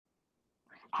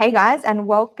Hey guys, and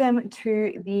welcome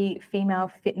to the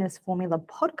Female Fitness Formula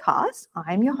podcast.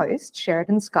 I'm your host,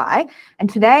 Sheridan Sky, and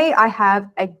today I have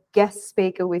a guest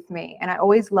speaker with me. And I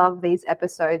always love these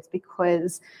episodes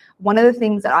because one of the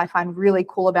things that I find really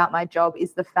cool about my job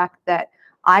is the fact that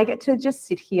I get to just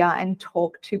sit here and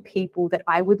talk to people that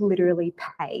I would literally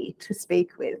pay to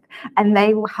speak with. And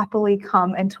they will happily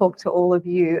come and talk to all of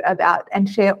you about and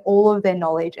share all of their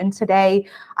knowledge. And today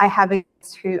I have a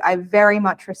guest who I very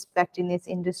much respect in this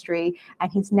industry,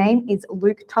 and his name is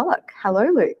Luke Tulloch. Hello,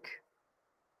 Luke.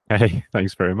 Hey,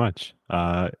 thanks very much.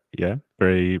 Yeah,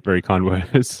 very, very kind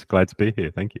words. Glad to be here.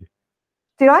 Thank you.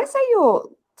 Did I say your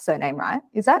surname right?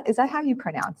 Is that how you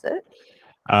pronounce it?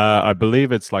 I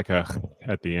believe it's like a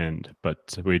at the end,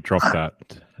 but we dropped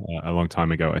that a long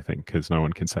time ago, I think, because no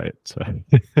one can say it. So,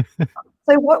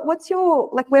 So what's your,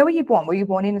 where were you born? Were you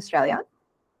born in Australia?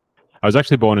 I was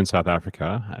actually born in South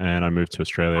Africa, and I moved to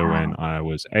Australia when I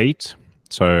was 8.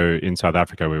 So in South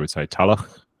Africa, we would say Tulloch,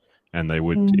 and they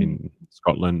would in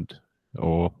Scotland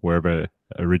or wherever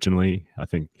originally, I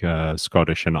think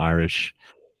Scottish and Irish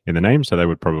in the name. So they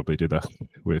would probably do that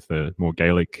with a more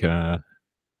Gaelic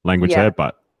language there,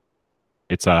 but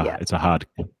it's a hard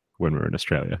when we're in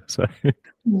Australia. So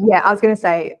yeah, I was going to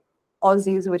say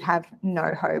Aussies would have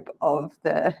no hope of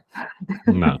the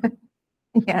no.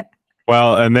 Yeah.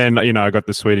 Well, and then I got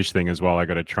the Swedish thing as well. I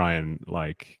got to try and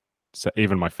so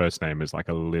even my first name is like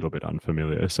a little bit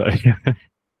unfamiliar. So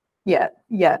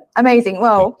yeah, amazing.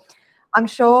 Well, I'm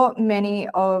sure many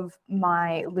of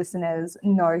my listeners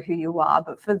know who you are,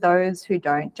 but for those who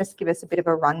don't, just give us a bit of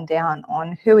a rundown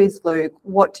on who is Luke,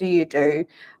 what do you do,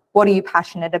 what are you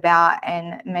passionate about,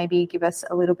 and maybe give us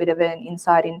a little bit of an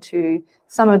insight into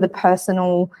some of the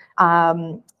personal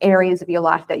areas of your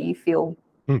life that you feel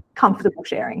comfortable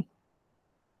sharing.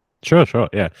 Sure,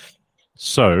 yeah.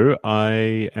 So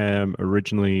I am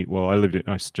originally,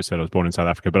 I just said I was born in South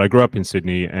Africa, but I grew up in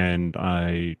Sydney, and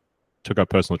I took up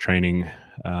personal training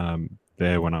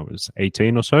there when I was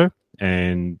 18 or so,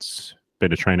 and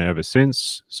been a trainer ever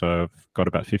since. So I've got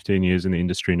about 15 years in the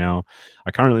industry now.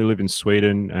 I currently live in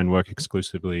Sweden and work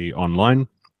exclusively online.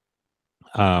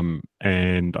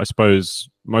 And I suppose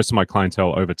most of my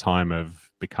clientele over time have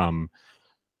become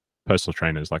personal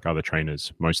trainers, like other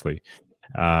trainers mostly.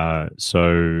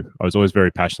 So I was always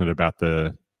very passionate about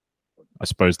the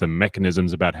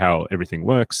mechanisms about how everything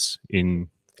works in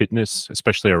fitness,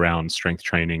 especially around strength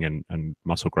training and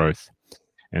muscle growth.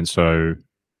 And so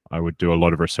I would do a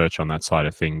lot of research on that side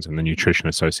of things and the nutrition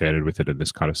associated with it and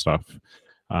this kind of stuff.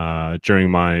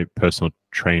 During my personal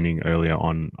training earlier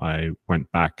on, I went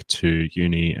back to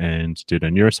uni and did a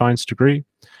neuroscience degree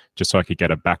just so I could get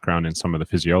a background in some of the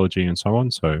physiology and so on.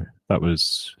 So that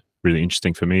was really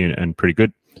interesting for me and pretty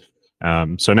good.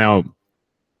 So now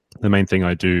the main thing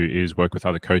I do is work with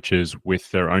other coaches with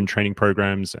their own training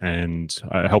programs, and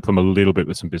I help them a little bit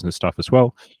with some business stuff as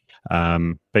well.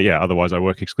 But yeah, otherwise I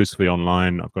work exclusively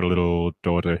online. I've got a little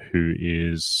daughter who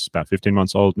is about 15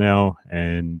 months old now,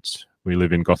 and we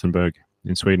live in Gothenburg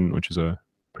in Sweden, which is a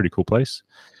pretty cool place.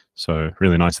 So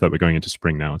really nice that we're going into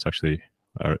spring now. It's actually,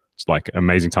 it's like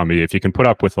amazing time of year. If you can put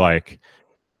up with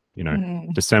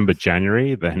December,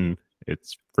 January, then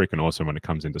it's freaking awesome when it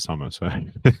comes into summer. So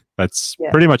that's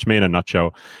pretty much me in a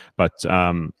nutshell. But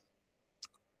I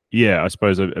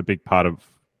suppose a big part of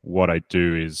what I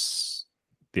do is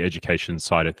the education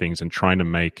side of things and trying to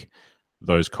make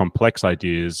those complex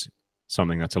ideas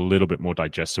something that's a little bit more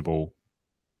digestible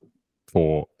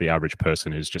for the average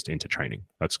person who's just into training.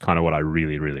 That's kind of what I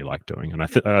really, really like doing. And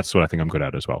that's what I think I'm good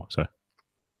at as well. So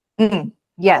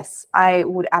yes, I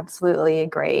would absolutely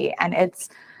agree. And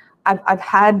I've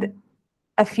had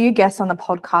a few guests on the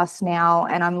podcast now,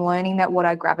 and I'm learning that what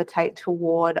I gravitate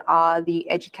toward are the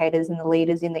educators and the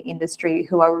leaders in the industry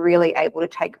who are really able to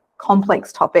take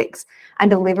complex topics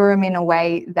and deliver them in a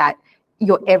way that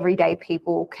your everyday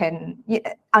people can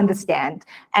understand.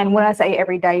 And when I say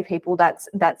everyday people, that's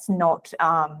not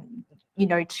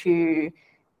to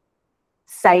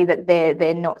say that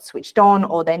they're not switched on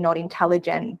or they're not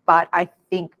intelligent, but I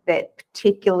think that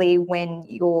particularly when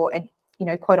you're an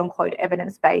quote unquote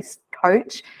evidence-based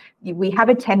coach, we have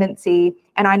a tendency,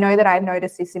 and I know that I've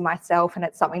noticed this in myself, and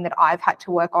it's something that I've had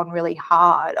to work on really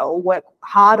hard or work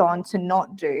hard on to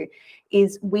not do,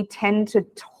 is we tend to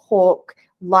talk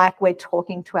like we're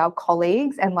talking to our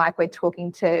colleagues and like we're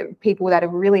talking to people that are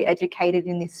really educated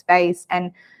in this space.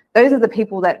 And those are the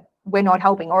people that we're not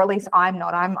helping, or at least I'm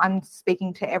not. I'm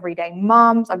speaking to everyday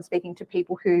mums. I'm speaking to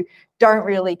people who don't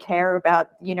really care about,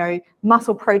 you know,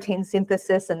 muscle protein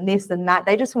synthesis and this and that.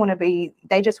 They just want to be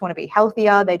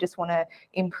healthier. They just want to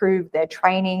improve their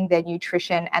training, their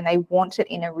nutrition, and they want it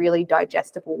in a really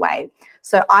digestible way.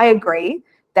 So I agree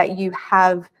that you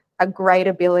have a great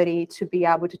ability to be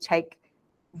able to take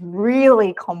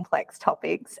really complex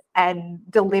topics and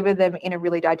deliver them in a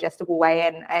really digestible way.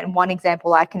 And one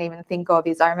example I can even think of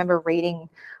is I remember reading,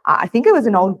 I think it was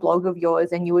an old blog of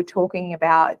yours, and you were talking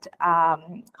about,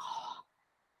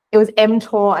 it was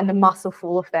mTOR and the muscle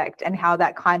full effect and how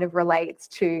that kind of relates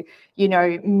to, you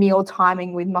know, meal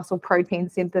timing with muscle protein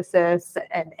synthesis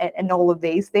and all of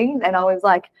these things. And I was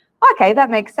like, okay, that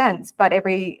makes sense. But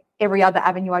every other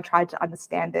avenue I tried to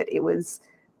understand it, it was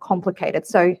complicated.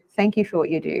 So thank you for what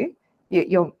you do.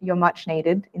 You're much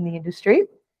needed in the industry.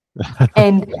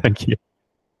 And thank you.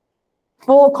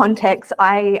 For context,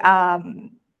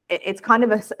 it's kind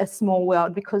of a small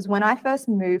world, because when I first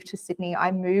moved to Sydney,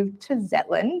 I moved to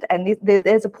Zetland, and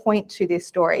there's a point to this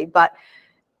story, but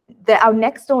our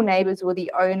next door neighbors were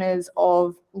the owners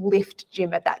of Lift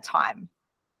Gym at that time.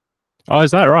 Oh, is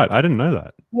that right? I didn't know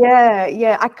that.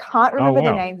 Yeah. I can't remember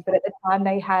the wow. names, but at the time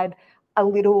they had a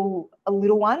little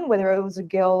one, whether it was a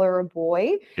girl or a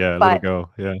boy. Yeah, a little girl.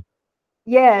 Yeah.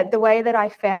 Yeah, the way that I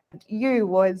found you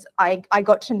was I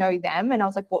got to know them, and I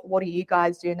was like, what do you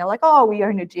guys do? And they're like, oh, we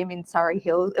own a gym in Surrey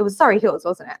Hills. It was Surrey Hills,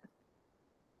 wasn't it?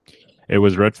 It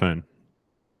was Redfern.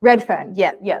 Redfern,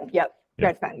 yeah.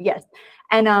 Redfern, yes.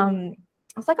 And I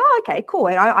was like, oh, okay, cool.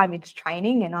 And I'm into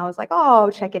training, and I was like, oh,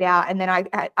 I'll check it out. And then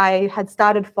I had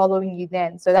started following you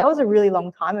then. So that was a really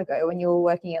long time ago when you were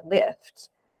working at Lift.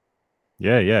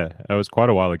 Yeah. It was quite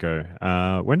a while ago.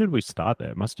 When did we start there?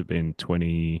 It must have been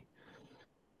 15,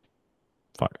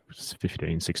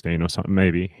 16 or something,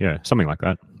 maybe. Yeah, something like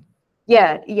that.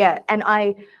 Yeah. And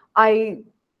I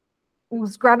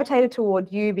was gravitated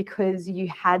toward you because you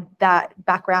had that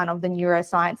background of the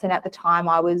neuroscience, and at the time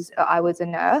I was a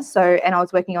nurse, and I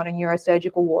was working on a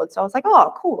neurosurgical ward, so I was like,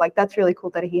 oh, cool, like that's really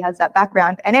cool that he has that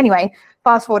background. And anyway,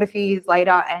 fast forward a few years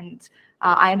later, and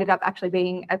I ended up actually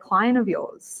being a client of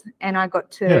yours, and I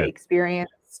got to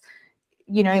experience,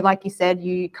 you know, like you said,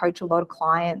 you coach a lot of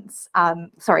coaches,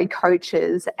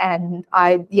 and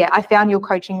I found your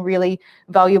coaching really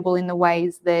valuable in the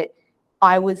ways that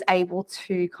I was able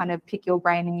to kind of pick your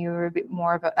brain, and you were a bit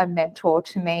more of a mentor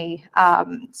to me.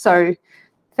 So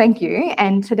thank you.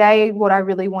 And today what I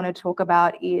really want to talk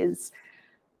about is,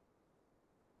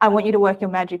 I want you to work your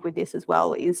magic with this as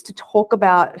well, is to talk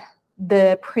about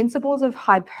the principles of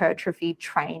hypertrophy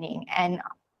training. And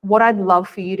what I'd love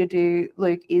for you to do,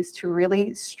 Luke, is to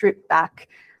really strip back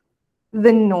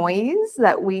the noise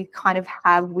that we kind of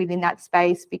have within that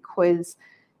space, because,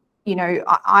 you know,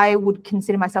 I would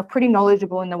consider myself pretty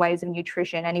knowledgeable in the ways of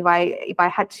nutrition. And if I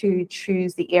had to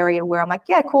choose the area where I'm like,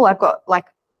 yeah, cool, I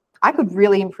could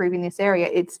really improve in this area,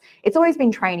 it's always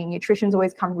been training. Nutrition's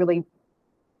always come really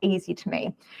easy to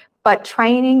me. But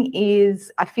training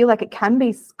is, I feel like it can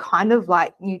be kind of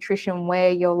like nutrition, where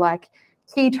you're like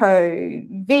keto,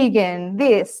 vegan,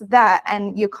 this, that,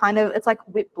 and you're kind of, it's like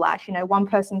whiplash, you know, one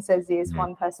person says this,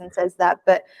 one person says that.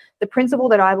 But the principle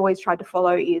that I've always tried to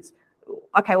follow is,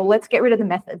 okay, well, let's get rid of the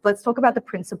method. Let's talk about the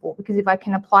principle, because if I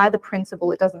can apply the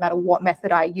principle, it doesn't matter what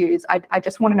method I use. I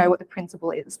just want to know what the principle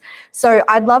is. So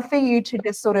I'd love for you to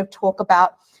just sort of talk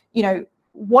about, you know,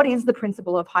 what is the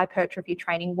principle of hypertrophy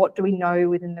training? What do we know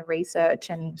within the research,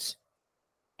 and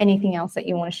anything else that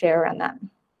you want to share around that?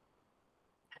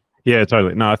 Yeah,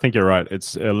 totally. No, I think you're right.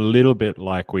 It's a little bit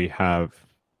like we have,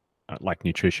 like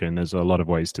nutrition, there's a lot of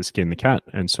ways to skin the cat.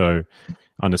 And so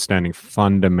understanding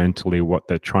fundamentally what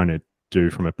they're trying to do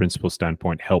from a principle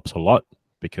standpoint helps a lot,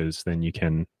 because then you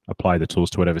can apply the tools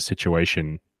to whatever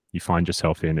situation you find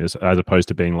yourself in, as opposed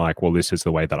to being like, well, this is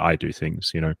the way that I do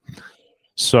things, you know.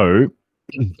 So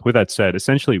with that said,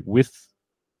 essentially with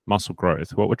muscle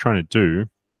growth, what we're trying to do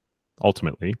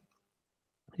ultimately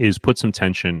is put some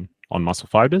tension on muscle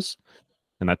fibers,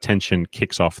 and that tension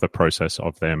kicks off the process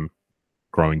of them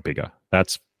growing bigger.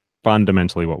 That's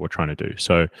fundamentally what we're trying to do.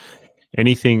 So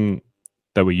anything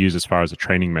that we use as far as a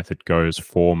training method goes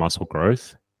for muscle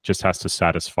growth just has to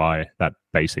satisfy that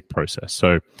basic process.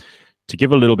 So to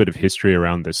give a little bit of history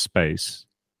around this space,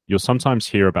 you'll sometimes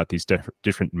hear about these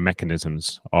different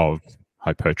mechanisms of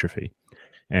hypertrophy.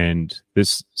 And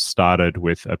this started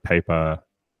with a paper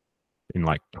in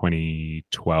like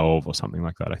 2012 or something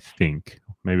like that, I think.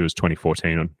 Maybe it was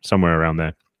 2014 or somewhere around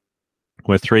there,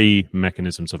 where 3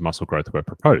 mechanisms of muscle growth were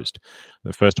proposed.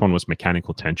 The first one was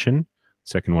mechanical tension,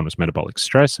 second one was metabolic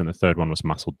stress, and the third one was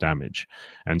muscle damage.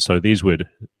 And so these would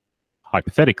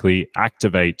hypothetically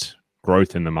activate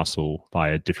growth in the muscle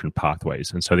via different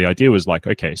pathways. And so the idea was like,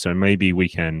 okay, so maybe we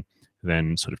can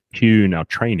then sort of tune our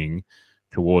training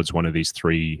towards one of these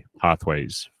three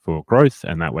pathways for growth,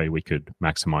 and that way we could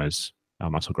maximize our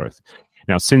muscle growth.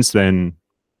 Now, since then,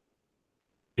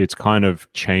 it's kind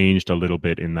of changed a little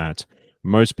bit in that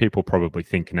most people probably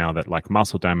think now that like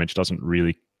muscle damage doesn't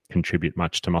really contribute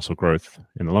much to muscle growth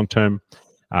in the long term.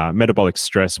 Metabolic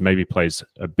stress maybe plays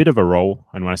a bit of a role.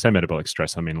 And when I say metabolic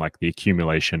stress, I mean like the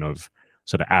accumulation of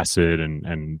sort of acid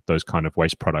and those kind of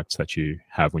waste products that you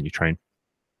have when you train.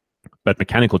 But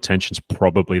mechanical tension is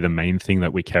probably the main thing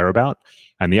that we care about.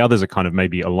 And the others are kind of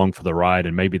maybe along for the ride,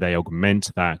 and maybe they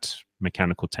augment that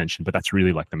mechanical tension, but that's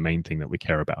really like the main thing that we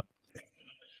care about.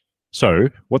 So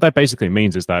what that basically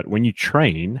means is that when you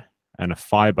train and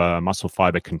a muscle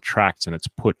fiber contracts and it's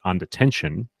put under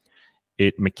tension,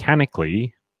 it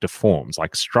mechanically deforms.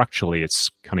 Like structurally,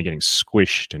 it's kind of getting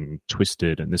squished and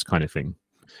twisted and this kind of thing.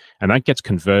 And that gets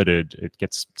converted, it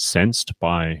gets sensed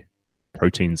by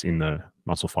proteins in the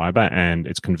muscle fiber, and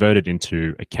it's converted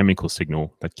into a chemical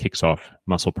signal that kicks off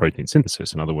muscle protein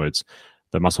synthesis. In other words,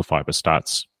 the muscle fiber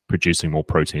starts producing more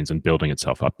proteins and building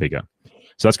itself up bigger.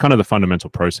 So that's kind of the fundamental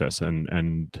process,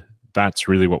 and that's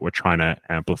really what we're trying to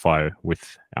amplify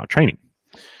with our training.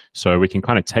 So we can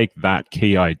kind of take that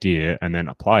key idea and then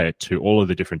apply it to all of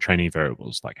the different training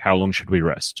variables, like how long should we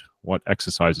rest? What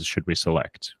exercises should we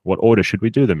select? What order should we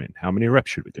do them in? How many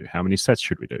reps should we do? How many sets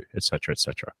should we do? Et cetera, et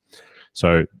cetera.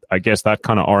 So I guess that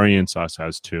kind of orients us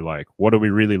as to like, what are we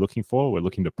really looking for? We're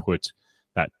looking to put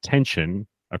that tension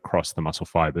across the muscle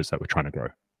fibers that we're trying to grow.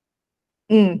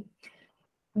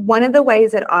 One of the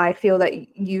ways that I feel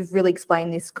that you've really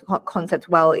explained this concept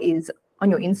well is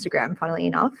on your Instagram, funnily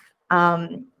enough.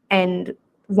 And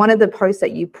one of the posts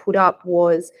that you put up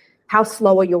was how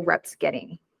slow are your reps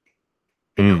getting?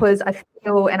 Because I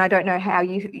feel, and I don't know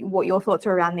what your thoughts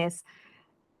are around this,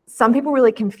 some people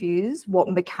really confuse what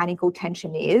mechanical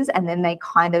tension is, and then they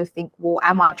kind of think, well,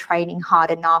 am I training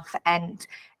hard enough? And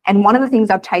one of the things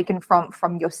I've taken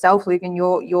from yourself, Luke, and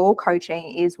your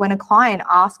coaching is when a client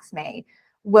asks me,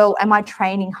 well, am I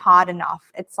training hard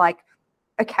enough? It's like,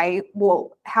 okay,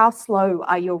 well, how slow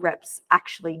are your reps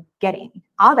actually getting?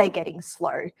 Are they getting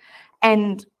slow?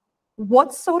 And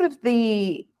what's sort of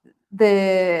the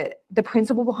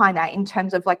principle behind that in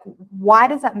terms of like, why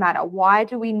does that matter? Why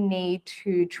do we need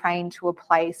to train to a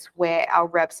place where our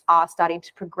reps are starting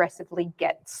to progressively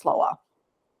get slower?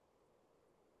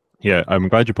 Yeah, I'm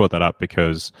glad you brought that up,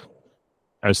 because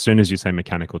as soon as you say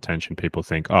mechanical tension, people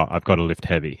think, oh, I've got to lift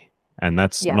heavy. And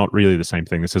that's not really the same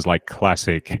thing. This is like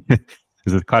classic,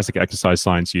 this is classic exercise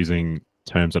science using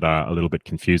terms that are a little bit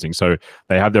confusing. So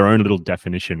they have their own little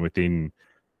definition within,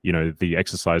 the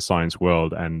exercise science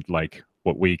world, and like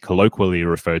what we colloquially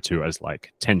refer to as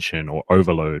like tension or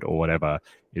overload or whatever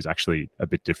is actually a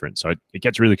bit different. So it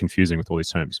gets really confusing with all these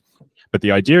terms. But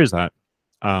the idea is that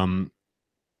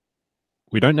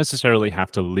we don't necessarily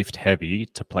have to lift heavy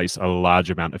to place a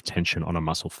large amount of tension on a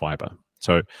muscle fiber.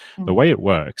 So the way it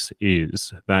works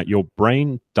is that your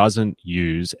brain doesn't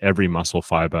use every muscle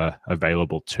fiber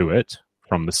available to it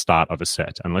from the start of a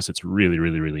set, unless it's really,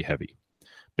 really, really heavy.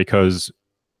 Because,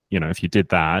 if you did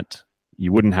that,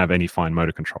 you wouldn't have any fine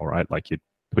motor control, right? Like you'd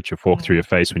put your fork through your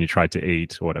face when you tried to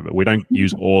eat or whatever. We don't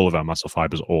use all of our muscle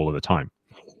fibers all of the time.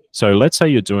 So let's say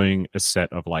you're doing a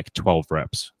set of like 12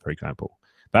 reps, for example.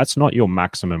 That's not your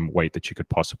maximum weight that you could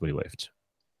possibly lift.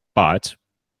 But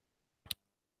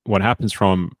what happens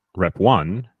from rep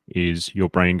 1 is your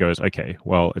brain goes, okay,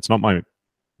 well, it's not my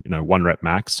 1 rep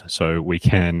max, so we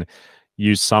can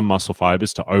use some muscle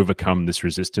fibers to overcome this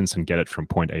resistance and get it from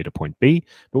point A to point B,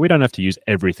 but we don't have to use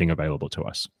everything available to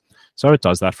us. So it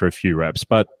does that for a few reps,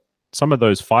 but some of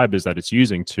those fibers that it's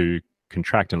using to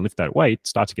contract and lift that weight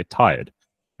start to get tired,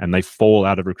 and they fall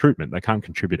out of recruitment. They can't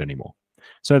contribute anymore.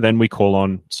 So then we call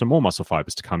on some more muscle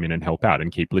fibers to come in and help out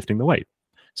and keep lifting the weight.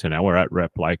 So now we're at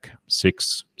rep like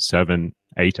 6, 7,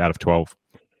 8 out of 12.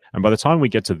 And by the time we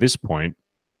get to this point,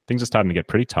 things are starting to get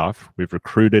pretty tough. We've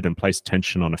recruited and placed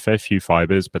tension on a fair few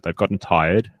fibers, but they've gotten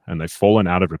tired and they've fallen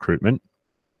out of recruitment.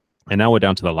 And now we're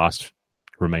down to the last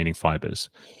remaining fibers.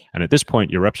 And at this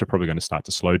point, your reps are probably going to start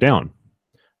to slow down,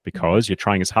 because you're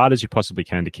trying as hard as you possibly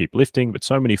can to keep lifting, but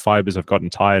so many fibers have gotten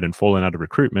tired and fallen out of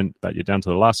recruitment that you're down to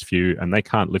the last few and they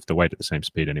can't lift the weight at the same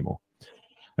speed anymore.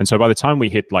 And so by the time we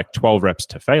hit like 12 reps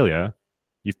to failure,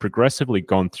 you've progressively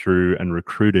gone through and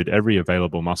recruited every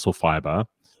available muscle fiber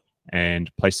and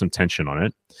placed some tension on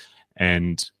it.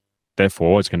 And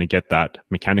therefore, it's going to get that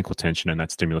mechanical tension and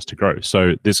that stimulus to grow.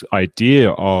 So this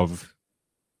idea of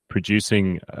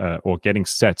producing or getting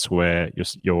sets where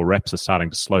your reps are starting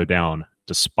to slow down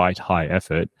despite high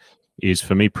effort is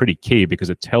for me pretty key, because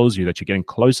it tells you that you're getting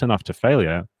close enough to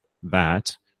failure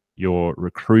that you're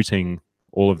recruiting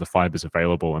all of the fibers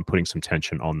available and putting some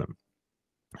tension on them.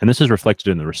 And this is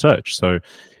reflected in the research. So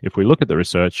if we look at the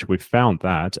research, we've found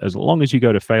that as long as you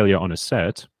go to failure on a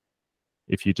set,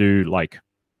 if you do like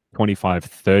 25,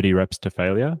 30 reps to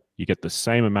failure, you get the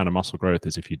same amount of muscle growth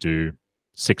as if you do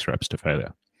 6 reps to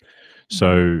failure.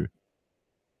 So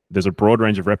there's a broad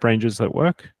range of rep ranges that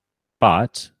work,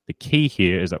 but the key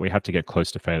here is that we have to get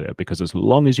close to failure, because as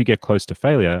long as you get close to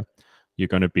failure, you're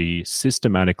going to be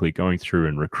systematically going through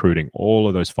and recruiting all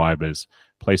of those fibers,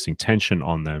 placing tension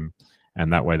on them,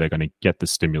 and that way they're going to get the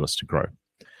stimulus to grow.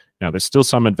 Now, there's still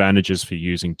some advantages for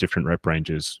using different rep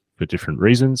ranges for different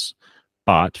reasons,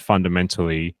 but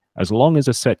fundamentally, as long as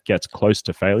a set gets close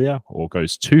to failure or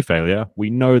goes to failure, we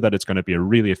know that it's going to be a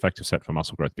really effective set for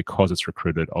muscle growth, because it's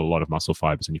recruited a lot of muscle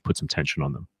fibers and you put some tension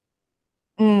on them.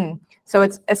 So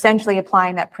it's essentially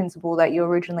applying that principle that you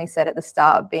originally said at the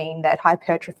start, being that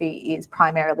hypertrophy is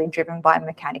primarily driven by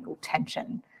mechanical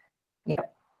tension.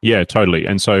 Yeah, totally.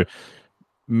 And so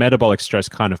metabolic stress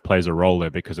kind of plays a role there,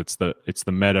 because it's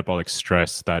the metabolic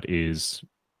stress that is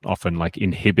often like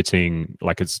inhibiting,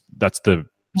 like that's the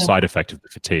side effect of the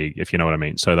fatigue, if you know what I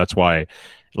mean. So that's why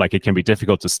like it can be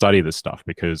difficult to study this stuff,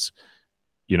 because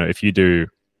if you do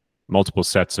multiple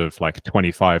sets of like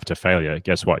 25 to failure,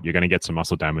 guess what? You're going to get some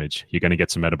muscle damage, you're going to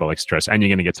get some metabolic stress, and you're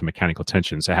going to get some mechanical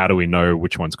tension. So how do we know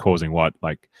which one's causing what?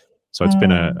 So it's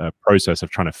been a process of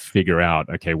trying to figure out,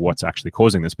 okay, what's actually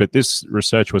causing this. But this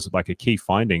research was like a key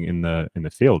finding in the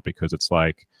field, because it's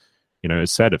like, a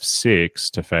set of 6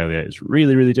 to failure is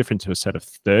really, really different to a set of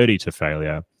 30 to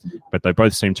failure, but they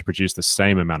both seem to produce the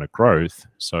same amount of growth.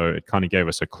 So it kind of gave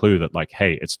us a clue that like,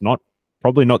 hey, it's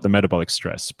probably not the metabolic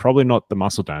stress, probably not the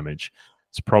muscle damage,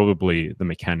 it's probably the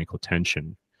mechanical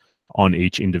tension on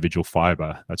each individual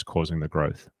fiber that's causing the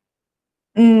growth.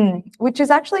 Which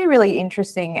is actually really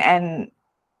interesting. And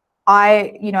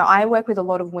I work with a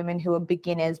lot of women who are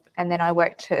beginners, and then I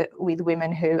work with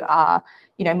women who are,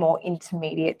 more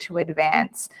intermediate to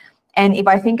advanced. And if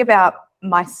I think about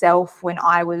myself when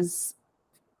I was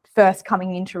first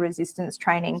coming into resistance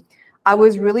training, I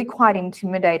was really quite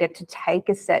intimidated to take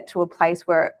a set to a place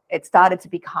where it started to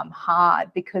become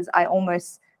hard, because I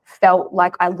almost felt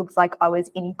like I looked like I was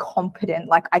incompetent,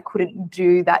 like I couldn't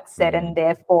do that set, and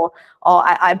therefore,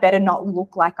 I better not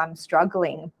look like I'm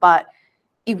struggling. But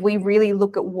if we really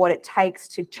look at what it takes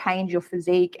to change your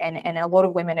physique, and a lot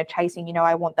of women are chasing,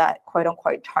 I want that quote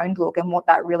unquote toned look. And what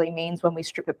that really means when we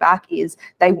strip it back is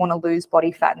they want to lose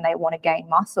body fat and they want to gain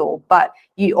muscle. But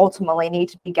you ultimately need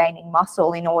to be gaining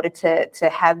muscle in order to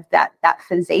have that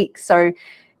physique. So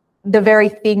the very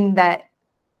thing that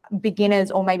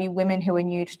beginners, or maybe women who are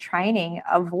new to training,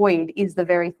 avoid is the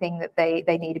very thing that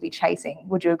they need to be chasing.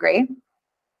 Would you agree?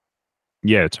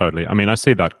 Yeah, totally. I mean, I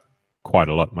see that quite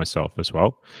a lot myself as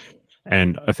well.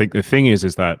 And I think the thing is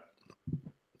that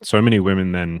so many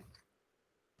women then,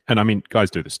 and I mean, guys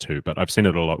do this too, but I've seen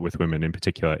it a lot with women in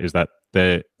particular, is that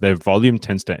their volume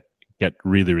tends to get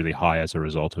really, really high as a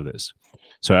result of this.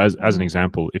 So as an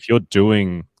example, if you're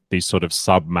doing these sort of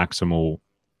sub-maximal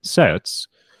sets,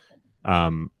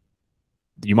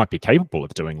 you might be capable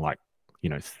of doing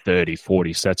 30,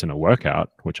 40 sets in a workout,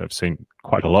 which I've seen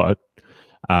quite a lot.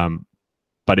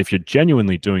 But if you're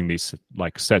genuinely doing these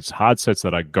hard sets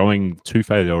that are going to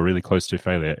failure or really close to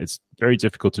failure, it's very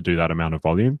difficult to do that amount of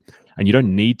volume, and you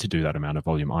don't need to do that amount of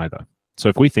volume either. So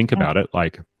if we think about it,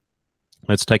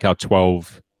 let's take our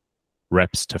 12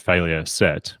 reps to failure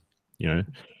set, if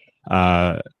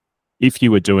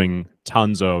you were doing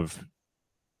tons of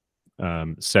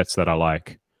sets that are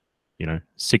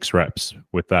 6 reps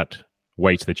with that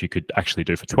weight that you could actually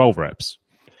do for 12 reps,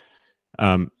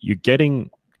 you're getting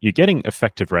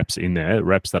effective reps in there,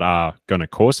 reps that are going to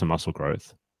cause some muscle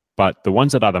growth. But the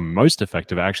ones that are the most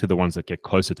effective are actually the ones that get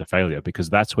closer to failure, because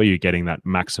that's where you're getting that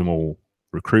maximal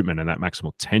recruitment and that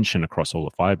maximal tension across all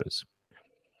the fibers.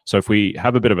 So if we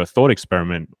have a bit of a thought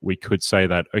experiment, we could say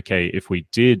that, okay, if we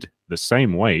did the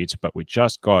same weight, but we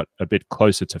just got a bit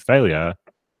closer to failure,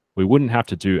 we wouldn't have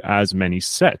to do as many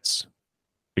sets,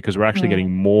 because we're actually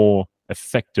getting more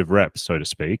effective reps, so to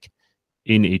speak,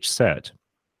 in each set.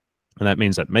 And that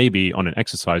means that maybe on an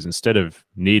exercise, instead of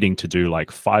needing to do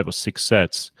 5 or 6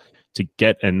 sets to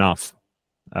get enough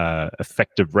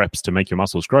effective reps to make your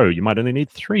muscles grow, you might only need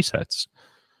 3 sets.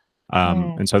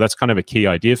 And so that's kind of a key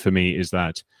idea for me, is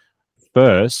that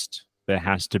first, there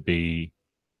has to be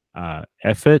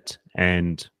effort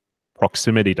and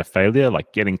proximity to failure,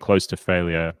 like getting close to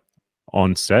failure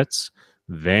on sets.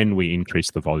 then we increase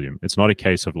the volume. It's not a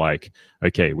case of like,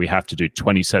 okay, we have to do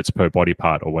 20 sets per body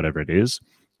part or whatever it is.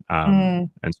 And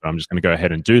so I'm just going to go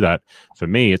ahead and do that. For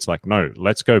me, it's like, no,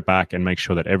 let's go back and make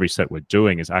sure that every set we're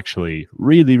doing is actually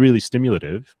really, really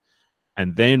stimulative.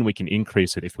 And then we can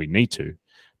increase it if we need to.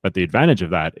 But the advantage of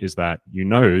that is that you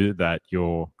know that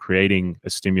you're creating a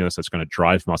stimulus that's going to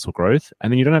drive muscle growth.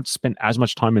 And then you don't have to spend as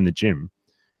much time in the gym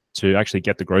to actually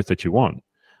get the growth that you want.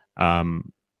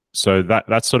 So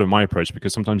that's sort of my approach,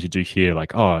 because sometimes you do hear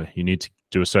like, oh, you need to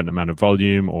do a certain amount of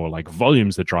volume, or like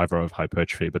volume's the driver of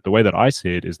hypertrophy. But the way that I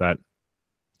see it is that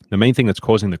the main thing that's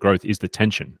causing the growth is the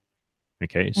tension.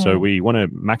 Okay, so we want to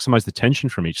maximize the tension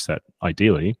from each set,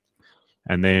 ideally.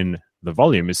 And then the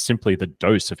volume is simply the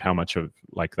dose of how much of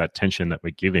like that tension that we're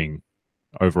giving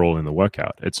overall in the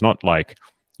workout. It's not like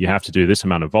you have to do this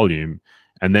amount of volume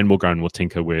and then we'll go and we'll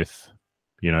tinker with,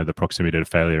 you know, the proximity to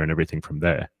failure and everything from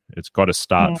there. It's got to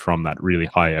start from that really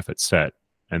high effort set,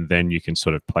 and then you can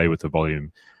sort of play with the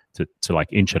volume to like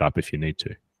inch it up if you need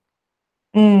to.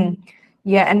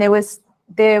 Yeah, and there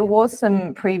was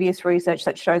some previous research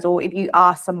that shows, or if you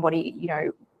ask somebody, you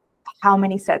know, how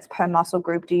many sets per muscle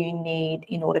group do you need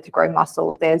in order to grow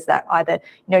muscle? There's that either,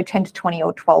 you know, 10 to 20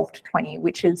 or 12 to 20,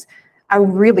 which is a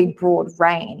really broad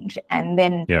range. And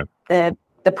then the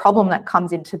problem that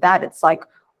comes into that, it's like,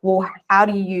 well, how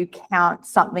do you count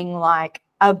something like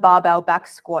a barbell back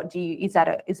squat? Is that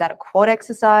a quad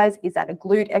exercise? Is that a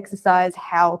glute exercise?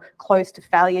 How close to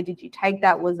failure did you take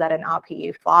that? Was that an RPE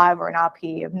of 5 or an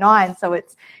RPE of 9? So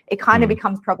it kind of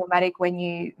becomes problematic when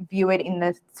you view it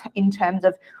in terms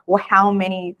of, well, how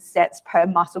many sets per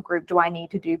muscle group do I need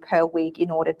to do per week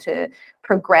in order to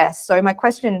progress? So my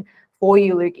question for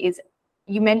you, Luke, is,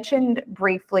 you mentioned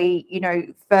briefly, you know,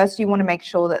 first you want to make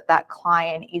sure that that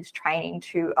client is training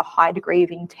to a high degree of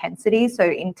intensity. So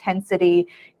intensity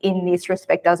in this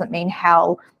respect doesn't mean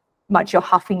how much you're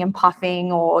huffing and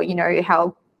puffing, or, you know,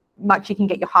 how much you can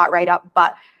get your heart rate up,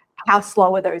 but how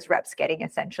slow are those reps getting,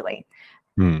 essentially.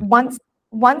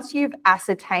 Once you've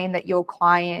ascertained that your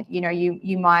client, you know,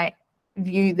 you might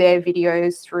view their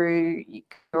videos through,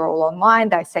 you're all online,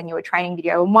 they send you a training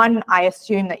video, and one, I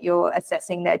assume that you're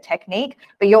assessing their technique,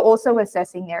 but you're also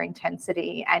assessing their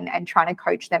intensity and trying to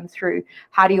coach them through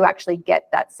how do you actually get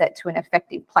that set to an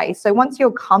effective place. So once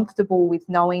you're comfortable with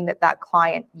knowing that that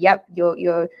client, yep,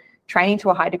 you're training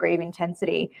to a high degree of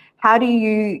intensity, how do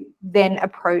you then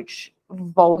approach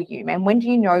volume, and when do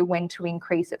you know when to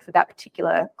increase it for that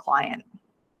particular client?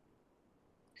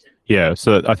 Yeah,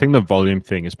 so I think the volume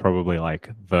thing is probably like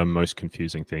the most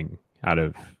confusing thing out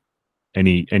of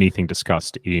anything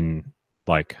discussed in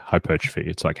like hypertrophy.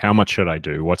 It's like, how much should I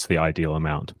do? What's the ideal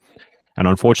amount? And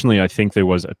unfortunately, I think there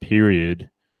was a period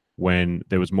when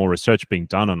there was more research being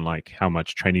done on like how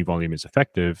much training volume is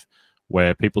effective,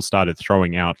 where people started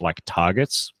throwing out like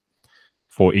targets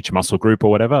for each muscle group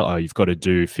or whatever. Oh, you've got to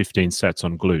do 15 sets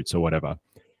on glutes or whatever.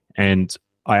 And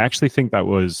I actually think that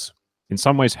was in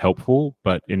some ways helpful,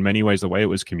 but in many ways, the way it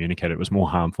was communicated was more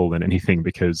harmful than anything,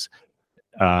 because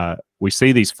we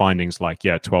see these findings like,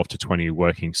 12 to 20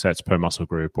 working sets per muscle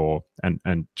group,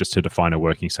 and just to define a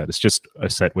working set, it's just a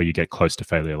set where you get close to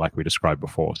failure, like we described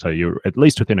before. So you're at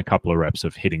least within a couple of reps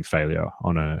of hitting failure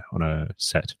on a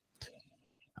set.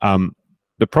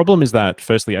 The problem is that,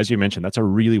 firstly, as you mentioned, that's a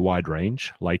really wide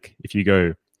range. Like if you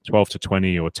go 12 to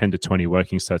 20 or 10 to 20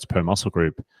 working sets per muscle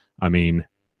group, I mean,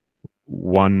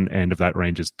 one end of that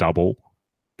range is double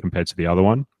compared to the other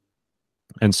one.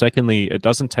 And secondly, it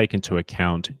doesn't take into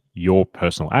account your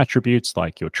personal attributes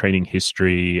like your training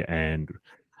history and,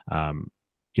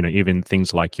 even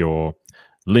things like your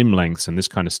limb lengths and this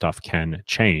kind of stuff can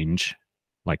change,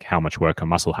 like how much work a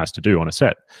muscle has to do on a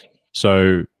set.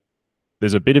 So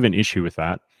there's a bit of an issue with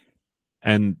that.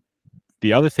 And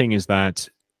the other thing is that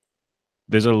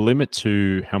there's a limit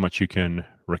to how much you can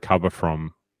recover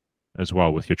from as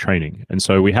well with your training. And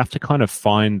so we have to kind of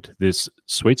find this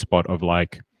sweet spot of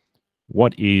like,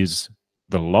 what is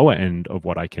the lower end of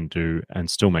what I can do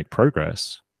and still make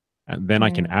progress? And then I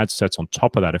can add sets on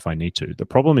top of that if I need to. The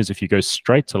problem is if you go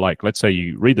straight to like, let's say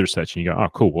you read the research and you go, oh,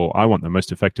 cool, well, I want the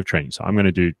most effective training. So I'm going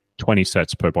to do 20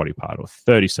 sets per body part or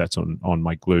 30 sets on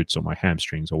my glutes or my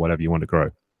hamstrings or whatever you want to grow.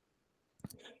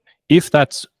 If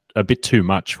that's a bit too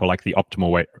much for like the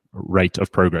optimal rate of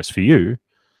progress for you,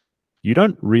 you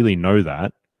don't really know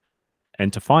that.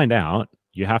 And to find out,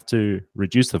 you have to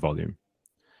reduce the volume.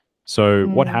 So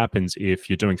what happens if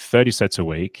you're doing 30 sets a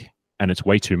week and it's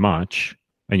way too much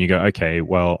and you go, okay,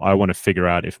 well, I want to figure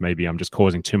out if maybe I'm just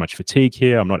causing too much fatigue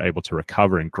here. I'm not able to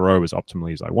recover and grow as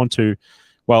optimally as I want to.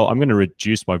 Well, I'm going to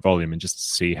reduce my volume and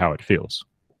just see how it feels.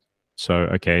 So,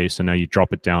 okay, so now you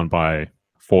drop it down by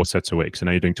 4 sets a week. So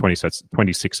now you're doing 26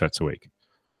 sets a week.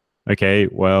 Okay,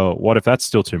 well, what if that's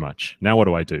still too much? Now what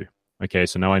do I do? Okay,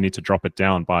 so now I need to drop it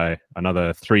down by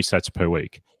another 3 sets per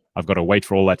week. I've got to wait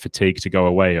for all that fatigue to go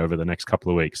away over the next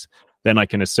couple of weeks. Then I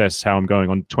can assess how I'm going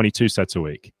on 22 sets a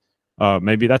week.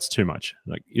 Maybe that's too much.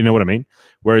 Like, you know what I mean?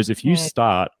 Whereas if you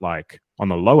start like on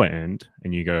the lower end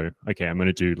and you go, okay, I'm going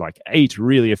to do like 8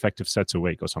 really effective sets a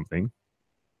week or something.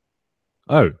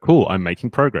 Oh, cool. I'm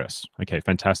making progress. Okay,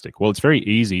 fantastic. Well, it's very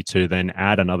easy to then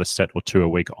add another set or 2 a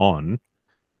week on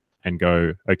and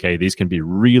go, okay, these can be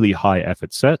really high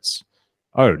effort sets.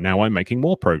 Oh, now I'm making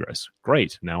more progress.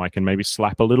 Great. Now I can maybe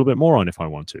slap a little bit more on if I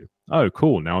want to. Oh,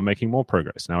 cool. Now I'm making more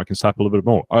progress. Now I can slap a little bit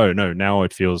more. Oh, no, now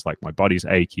it feels like my body's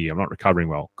achy. I'm not recovering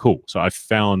well. Cool. So I've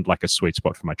found like a sweet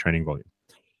spot for my training volume.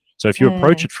 So if you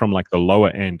approach it from like the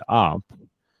lower end up,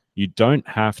 you don't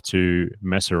have to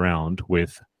mess around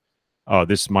with, oh,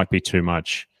 this might be too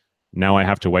much. Now I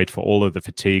have to wait for all of the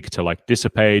fatigue to like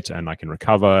dissipate and I can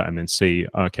recover and then see,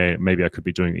 okay, maybe I could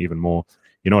be doing even more.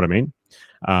 You know what I mean?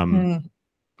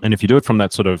 And if you do it from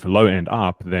that sort of low end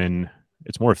up, then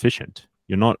it's more efficient.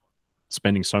 You're not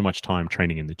spending so much time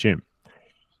training in the gym.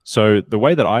 So the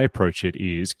way that I approach it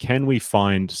is, can we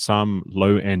find some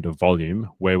low end of volume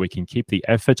where we can keep the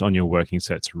effort on your working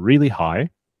sets really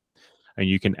high and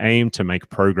you can aim to make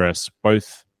progress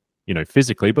both, you know,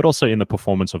 physically, but also in the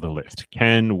performance of the lift?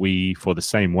 Can we, for the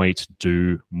same weight,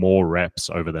 do more reps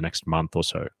over the next month or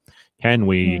so? Can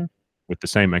we, with the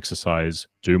same exercise,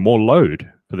 do more load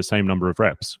for the same number of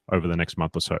reps over the next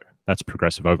month or so? That's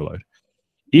progressive overload.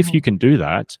 If you can do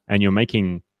that and you're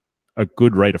making a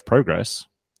good rate of progress,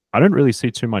 I don't really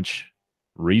see too much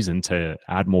reason to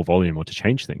add more volume or to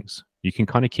change things. You can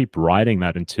kind of keep riding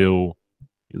that until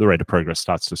the rate of progress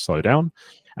starts to slow down.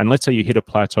 And let's say you hit a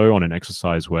plateau on an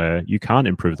exercise where you can't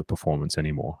improve the performance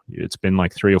anymore. It's been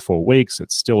like 3 or 4 weeks.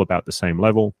 It's still about the same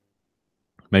level.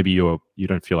 Maybe you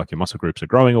don't feel like your muscle groups are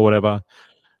growing or whatever.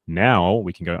 Now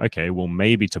we can go, okay, well,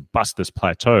 maybe to bust this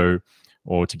plateau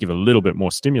or to give a little bit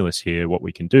more stimulus here, what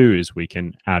we can do is we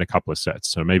can add a couple of sets.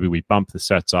 So maybe we bump the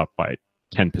sets up by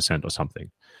 10% or something.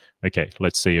 Okay,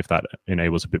 let's see if that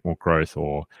enables a bit more growth,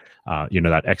 or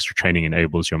that extra training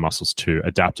enables your muscles to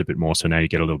adapt a bit more. So now you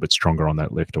get a little bit stronger on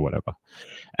that lift or whatever.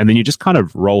 And then you just kind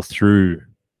of roll through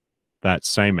that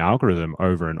same algorithm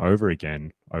over and over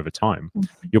again over time.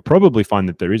 You'll probably find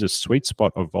that there is a sweet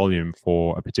spot of volume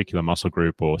for a particular muscle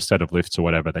group or set of lifts or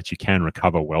whatever that you can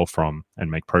recover well from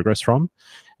and make progress from.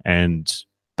 And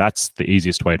that's the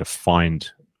easiest way to find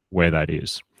where that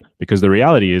is. Because the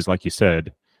reality is, like you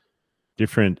said,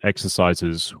 different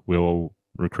exercises will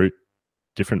recruit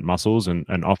different muscles, and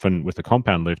often with a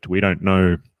compound lift, we don't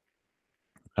know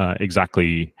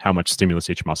exactly how much stimulus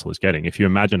each muscle is getting. If you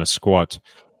imagine a squat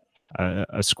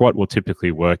will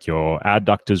typically work your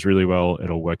adductors really well,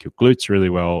 it'll work your glutes really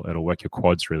well, it'll work your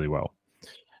quads really well.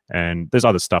 And there's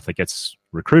other stuff that gets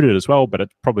recruited as well, but it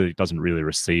probably doesn't really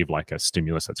receive like a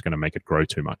stimulus that's going to make it grow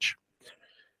too much.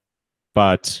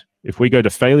 But if we go to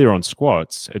failure on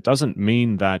squats, it doesn't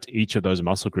mean that each of those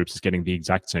muscle groups is getting the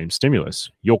exact same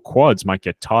stimulus. Your quads might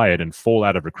get tired and fall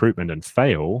out of recruitment and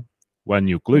fail when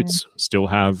your glutes still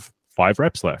have 5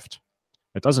 reps left.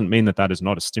 It doesn't mean that that is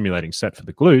not a stimulating set for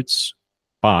the glutes,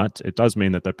 but it does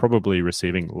mean that they're probably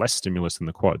receiving less stimulus than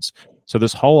the quads. So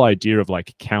this whole idea of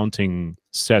like counting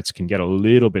sets can get a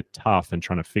little bit tough and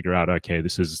trying to figure out, okay,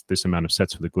 this is this amount of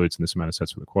sets for the glutes and this amount of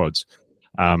sets for the quads.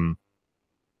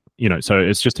 So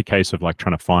it's just a case of like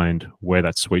trying to find where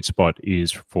that sweet spot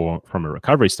is from a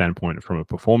recovery standpoint and from a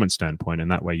performance standpoint. And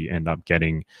that way you end up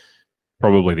getting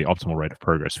probably the optimal rate of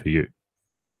progress for you.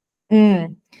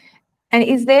 And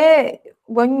is there,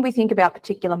 when we think about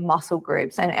particular muscle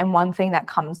groups, and one thing that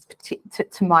comes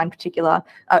to mind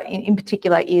in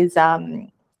particular is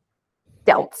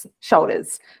delts,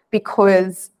 shoulders,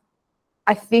 because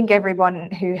I think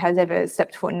everyone who has ever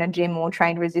stepped foot in a gym or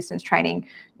trained resistance training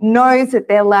knows that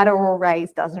their lateral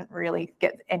raise doesn't really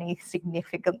get any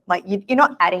significant, like you're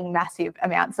not adding massive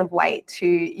amounts of weight to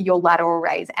your lateral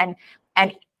raise. And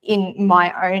in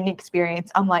my own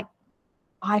experience, I'm like,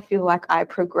 I feel like I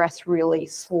progress really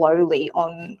slowly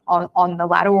on the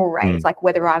lateral raise, like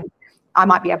whether I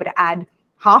might be able to add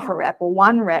half a rep or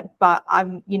 1 rep, but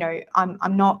I'm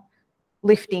not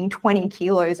lifting 20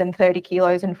 kilos and 30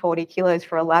 kilos and 40 kilos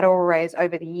for a lateral raise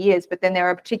over the years. But then there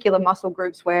are particular muscle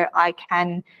groups where I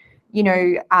can,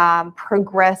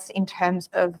 progress in terms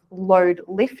of load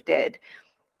lifted,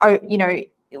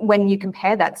 when you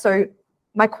compare that. So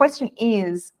my question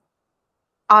is,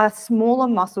 are smaller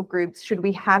muscle groups, should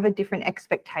we have a different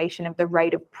expectation of the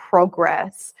rate of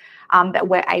progress that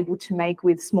we're able to make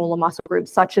with smaller muscle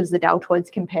groups, such as the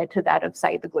deltoids, compared to that of,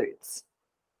 say, the glutes?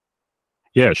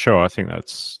 Yeah, sure. I think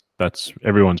that's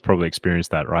everyone's probably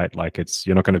experienced that, right? Like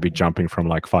you're not going to be jumping from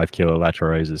like 5 kilo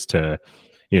lateral raises to,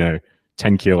 you know,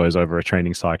 10 kilos over a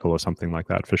training cycle or something like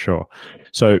that for sure.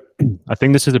 So I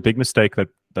think this is a big mistake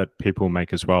that people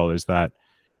make as well, is that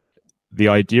the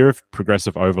idea of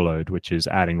progressive overload, which is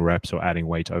adding reps or adding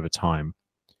weight over time,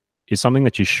 is something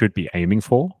that you should be aiming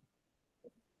for,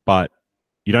 but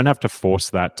you don't have to force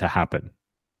that to happen.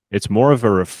 It's more of a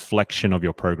reflection of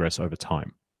your progress over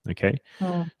time. Okay.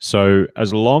 So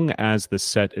as long as the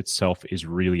set itself is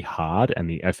really hard and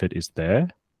the effort is there,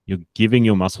 you're giving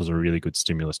your muscles a really good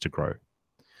stimulus to grow.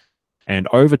 And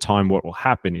over time, what will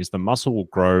happen is the muscle will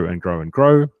grow and grow and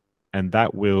grow. And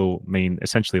that will mean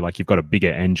essentially like you've got a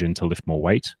bigger engine to lift more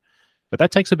weight. But that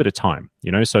takes a bit of time,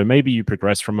 you know? So maybe you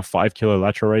progress from a 5 kilo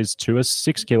lateral raise to a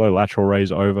 6 kilo lateral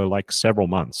raise over like several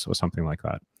months or something like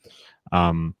that.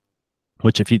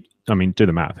 Which if you, I mean, do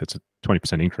the math, it's a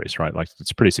 20% increase, right? Like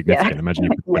it's pretty significant. Imagine you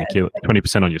put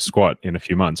 20% on your squat in a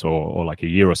few months or like a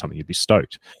year or something, you'd be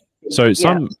stoked. So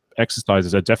some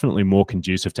exercises are definitely more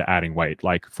conducive to adding weight.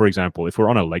 Like for example, if we're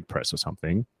on a leg press or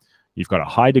something, you've got a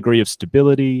high degree of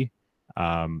stability.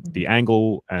 The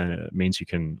angle means you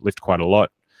can lift quite a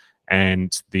lot.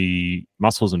 And the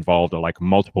muscles involved are like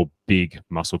multiple big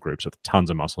muscle groups with tons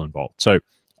of muscle involved. So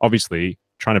obviously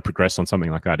trying to progress on something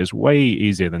like that is way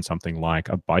easier than something like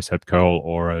a bicep curl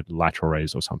or a lateral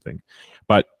raise or something.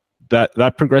 But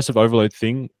that progressive overload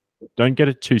thing, don't get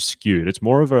it too skewed. It's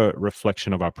more of a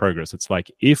reflection of our progress. It's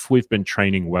like if we've been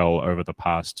training well over the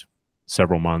past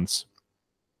several months,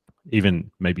 even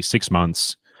maybe 6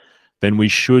 months, then we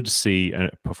should see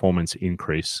a performance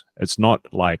increase. It's not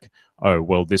like, oh,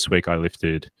 well, this week I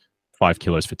lifted 5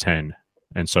 kilos for 10.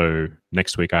 And so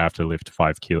next week I have to lift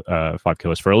 5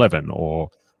 kilos for 11 or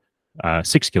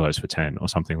 6 kilos for 10 or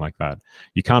something like that.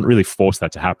 You can't really force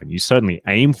that to happen. You certainly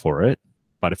aim for it,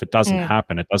 but if it doesn't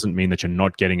happen, it doesn't mean that you're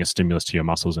not getting a stimulus to your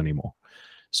muscles anymore.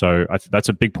 So that's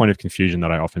a big point of confusion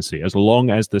that I often see. As long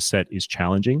as the set is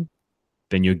challenging,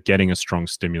 then you're getting a strong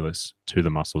stimulus to the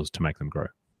muscles to make them grow.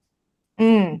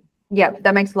 Yeah,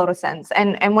 that makes a lot of sense.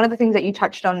 And one of the things that you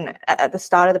touched on at the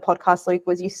start of the podcast, Luke,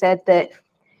 was you said that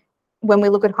when we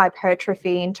look at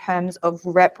hypertrophy in terms of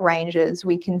rep ranges,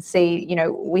 we can see, you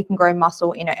know, we can grow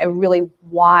muscle in a really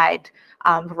wide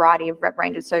variety of rep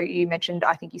ranges. So you mentioned,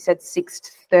 I think you said 6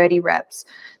 to 30 reps.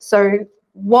 So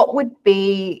what would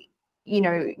be, you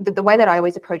know, the way that I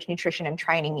always approach nutrition and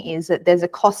training is that there's a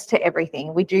cost to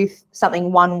everything. We do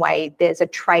something one way, there's a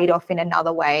trade-off in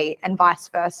another way, and vice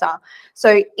versa.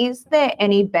 So is there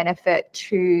any benefit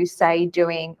to, say,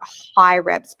 doing high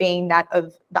reps, being that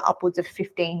of the upwards of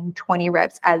 15, 20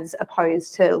 reps, as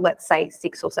opposed to, let's say,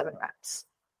 6 or 7 reps?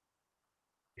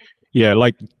 Yeah,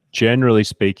 like generally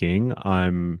speaking,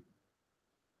 I'm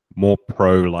more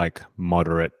pro like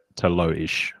moderate to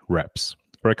low-ish reps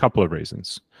for a couple of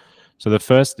reasons. So the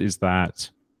first is that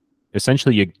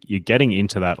essentially you're getting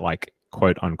into that like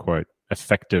quote unquote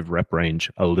effective rep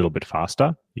range a little bit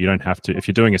faster. You don't have to, if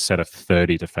you're doing a set of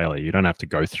 30 to failure, you don't have to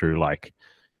go through like,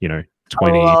 you know,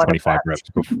 20, 25 reps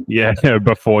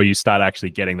before you start actually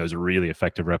getting those really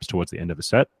effective reps towards the end of a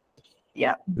set.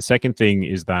 Yeah. The second thing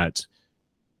is that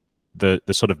the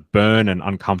sort of burn and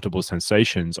uncomfortable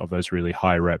sensations of those really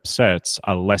high rep sets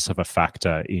are less of a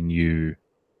factor in you,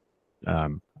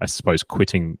 I suppose,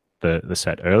 quitting the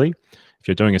set early. If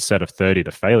you're doing a set of 30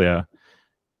 to failure,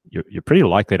 you're pretty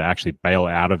likely to actually bail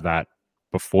out of that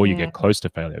before you get close to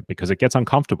failure, because it gets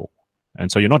uncomfortable.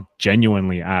 And so you're not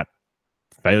genuinely at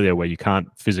failure where you can't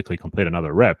physically complete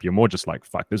another rep. You're more just like,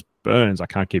 fuck, this burns, I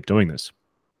can't keep doing this.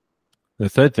 The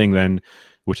third thing then,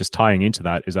 which is tying into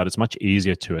that, is that it's much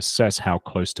easier to assess how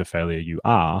close to failure you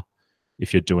are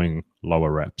if you're doing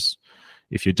lower reps.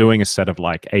 If you're doing a set of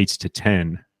like 8 to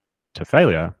 10 to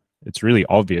failure, it's really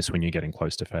obvious when you're getting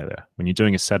close to failure. When you're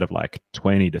doing a set of like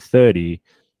 20 to 30,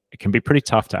 it can be pretty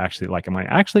tough to actually like, am I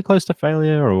actually close to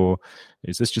failure, or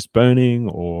is this just burning,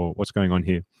 or what's going on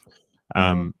here?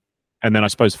 And then I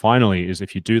suppose finally is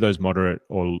if you do those moderate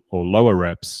or lower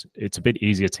reps, it's a bit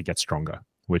easier to get stronger,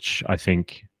 which I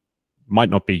think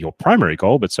might not be your primary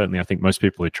goal, but certainly I think most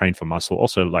people who train for muscle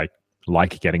also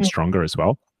like getting stronger as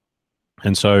well.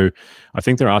 And so I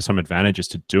think there are some advantages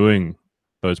to doing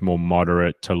those more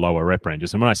moderate to lower rep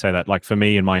ranges. And when I say that, like for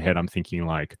me in my head, I'm thinking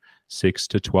like 6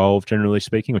 to 12, generally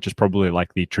speaking, which is probably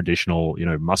like the traditional, you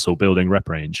know, muscle building rep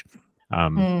range.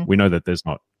 We know that there's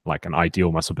not like an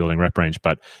ideal muscle building rep range,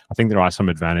 but I think there are some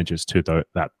advantages to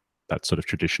that sort of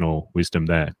traditional wisdom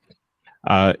there.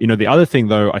 You know, the other thing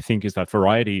though, I think, is that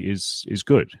variety is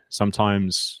good.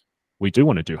 Sometimes we do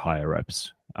want to do higher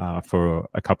reps for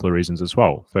a couple of reasons as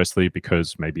well. Firstly,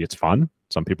 because maybe it's fun.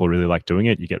 Some people really like doing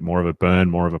it. You get more of a burn,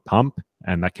 more of a pump,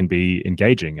 and that can be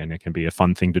engaging and it can be a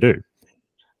fun thing to do.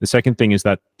 The second thing is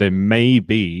that there may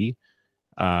be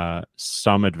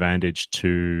some advantage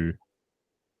to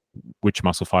which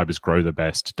muscle fibers grow the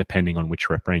best depending on which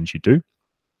rep range you do.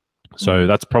 So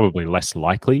that's probably less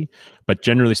likely. But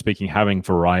generally speaking, having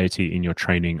variety in your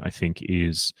training, I think,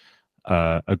 is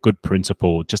a good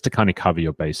principle just to kind of cover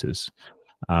your bases.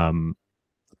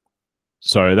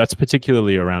 So that's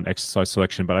particularly around exercise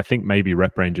selection, but I think maybe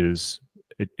rep ranges,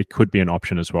 it could be an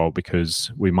option as well,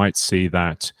 because we might see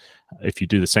that if you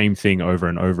do the same thing over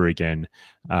and over again,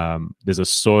 there's a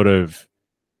sort of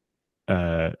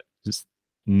this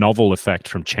novel effect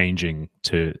from changing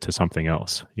to something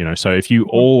else. So if you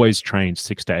always train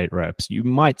 6 to 8 reps, you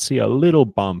might see a little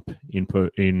bump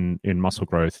in muscle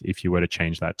growth if you were to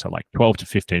change that to like 12 to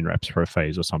 15 reps for a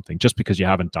phase or something, just because you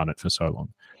haven't done it for so long.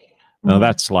 Now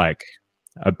that's like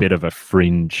a bit of a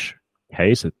fringe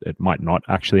case. It might not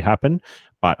actually happen,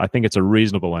 but I think it's a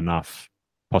reasonable enough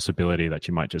possibility that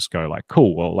you might just go like,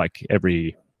 cool, well, like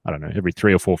every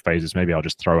 3 or 4 phases, maybe I'll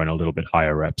just throw in a little bit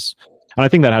higher reps. And I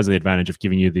think that has the advantage of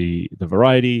giving you the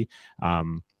variety, a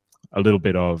little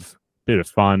bit of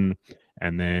fun,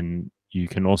 and then you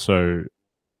can also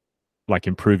like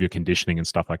improve your conditioning and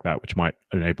stuff like that, which might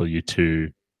enable you to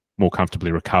more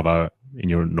comfortably recover in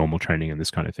your normal training and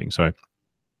this kind of thing. So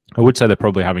I would say that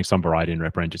probably having some variety in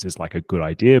rep ranges is like a good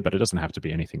idea, but it doesn't have to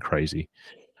be anything crazy.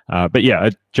 But yeah,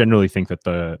 I generally think that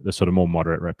the sort of more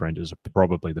moderate rep ranges are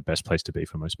probably the best place to be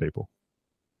for most people.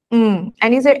 And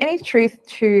is there any truth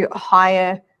to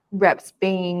higher reps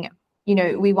being,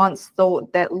 we once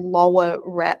thought that lower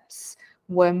reps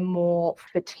were more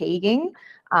fatiguing,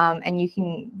 and you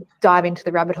can dive into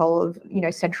the rabbit hole of,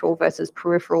 central versus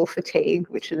peripheral fatigue,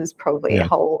 which is probably a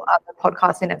whole other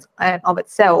podcast in of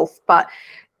itself. But,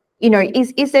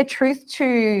 is there truth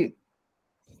to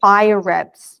higher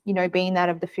reps, being that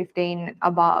of the 15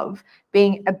 above,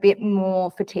 being a bit more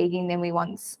fatiguing than we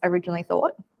once originally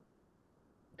thought?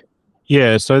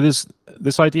 Yeah, so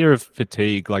this idea of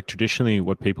fatigue, like traditionally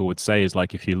what people would say is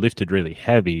like if you lifted really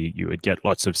heavy, you would get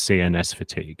lots of CNS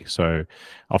fatigue. So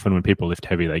often when people lift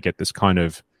heavy, they get this kind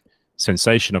of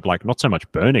sensation of like not so much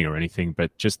burning or anything,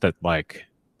 but just that like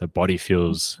the body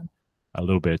feels a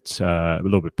little bit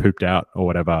pooped out or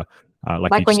whatever.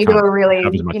 Like when you do a really,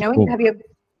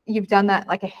 you've done that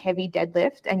like a heavy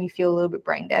deadlift and you feel a little bit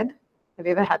brain dead. Have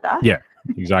you ever had that? Yeah,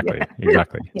 exactly.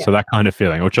 Exactly. Yeah. So that kind of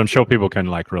feeling, which I'm sure people can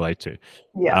like relate to.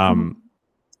 Yeah.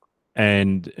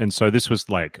 And so this was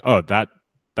like, oh, that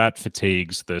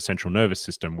fatigues the central nervous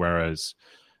system. Whereas,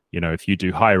 if you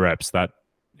do high reps, that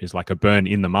is like a burn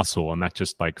in the muscle and that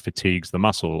just like fatigues the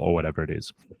muscle or whatever it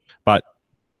is. But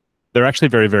they're actually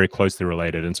very, very closely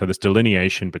related. And so this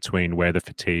delineation between where the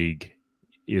fatigue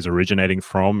is originating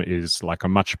from is like a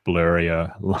much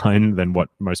blurrier line than what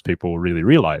most people really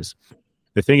realize.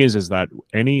 The thing is that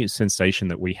any sensation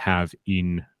that we have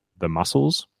in the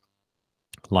muscles,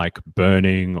 like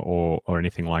burning or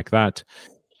anything like that,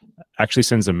 actually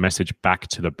sends a message back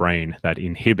to the brain that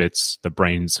inhibits the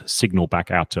brain's signal back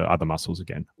out to other muscles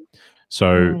again.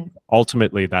 So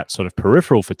ultimately that sort of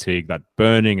peripheral fatigue, that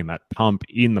burning and that pump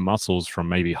in the muscles from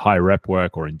maybe high rep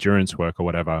work or endurance work or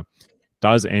whatever,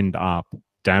 does end up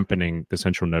dampening the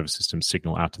central nervous system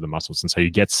signal out to the muscles. And so you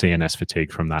get CNS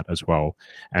fatigue from that as well,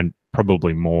 and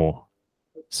probably more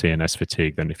CNS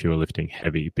fatigue than if you were lifting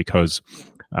heavy, because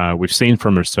we've seen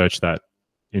from research that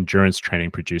endurance training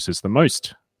produces the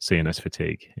most CNS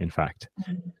fatigue, in fact.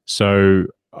 So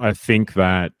I think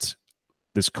that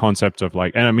this concept of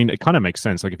like, and I mean, it kind of makes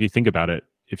sense. Like if you think about it,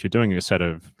 if you're doing a set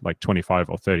of like 25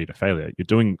 or 30 to failure, you're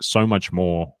doing so much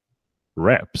more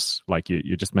reps. Like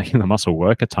you're just making the muscle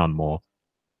work a ton more.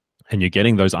 And you're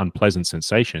getting those unpleasant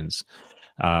sensations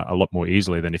a lot more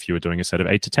easily than if you were doing a set of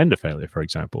 8 to 10 to failure, for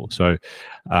example. So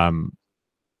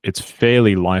it's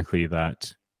fairly likely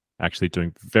that actually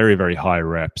doing very, very high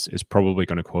reps is probably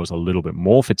going to cause a little bit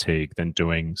more fatigue than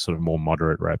doing sort of more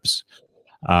moderate reps.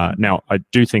 Now, I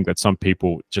do think that some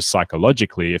people just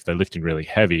psychologically, if they're lifting really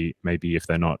heavy, maybe if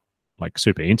they're not like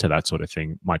super into that sort of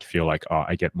thing, might feel like, oh,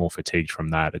 I get more fatigued from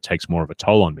that. It takes more of a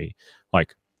toll on me.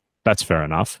 Like, that's fair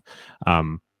enough.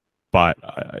 But,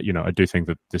 I do think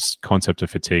that this concept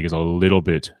of fatigue is a little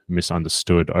bit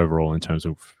misunderstood overall in terms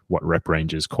of what rep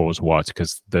ranges cause what,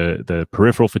 because the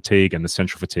peripheral fatigue and the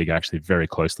central fatigue are actually very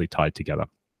closely tied together.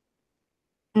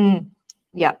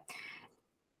 Yeah.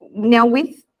 Now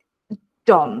with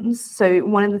DOMs, so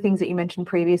one of the things that you mentioned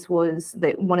previous was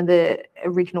that one of the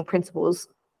original principles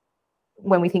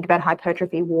when we think about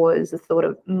hypertrophy was the thought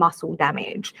of muscle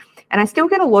damage. And I still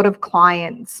get a lot of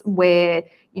clients where,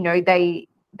 you know, they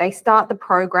start the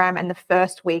program and the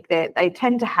first week they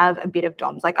tend to have a bit of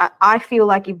DOMS. Like I feel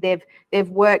like if they've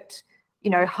worked, you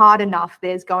know, hard enough,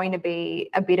 there's going to be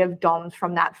a bit of DOMS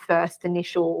from that first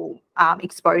initial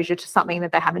exposure to something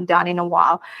that they haven't done in a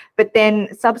while. But then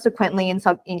subsequently in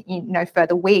you know,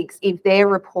 further weeks, if they're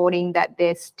reporting that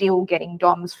they're still getting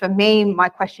DOMS, for me, my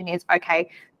question is, okay,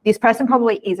 this person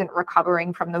probably isn't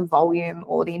recovering from the volume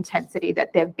or the intensity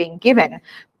that they've been given.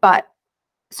 But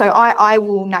so I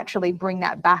will naturally bring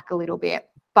that back a little bit.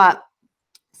 But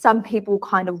some people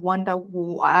kind of wonder,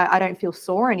 well, I don't feel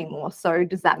sore anymore. So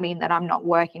does that mean that I'm not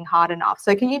working hard enough?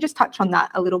 So can you just touch on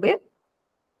that a little bit?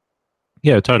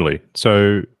 Yeah, totally.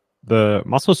 So the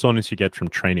muscle soreness you get from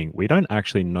training, we don't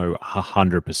actually know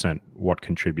 100% what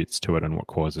contributes to it and what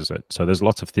causes it. So there's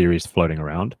lots of theories floating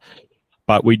around,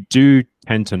 but we do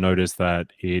tend to notice that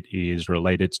it is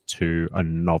related to a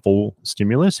novel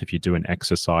stimulus. If you do an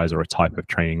exercise or a type of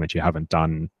training that you haven't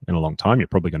done in a long time, you're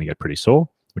probably going to get pretty sore,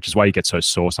 which is why you get so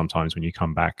sore sometimes when you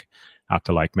come back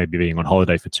after like maybe being on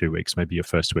holiday for 2 weeks. Maybe your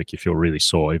first week you feel really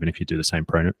sore, even if you do the same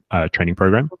training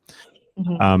program.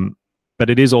 Mm-hmm. But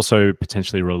it is also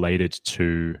potentially related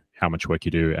to how much work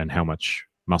you do and how much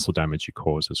muscle damage you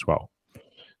cause as well.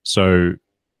 So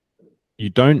you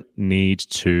don't need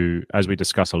to, as we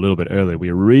discussed a little bit earlier, we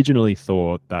originally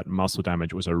thought that muscle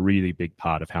damage was a really big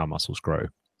part of how muscles grow.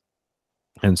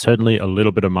 And certainly a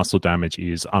little bit of muscle damage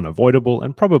is unavoidable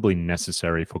and probably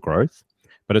necessary for growth,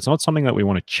 but it's not something that we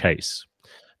want to chase.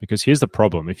 Because here's the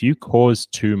problem. If you cause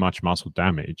too much muscle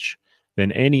damage,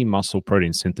 then any muscle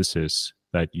protein synthesis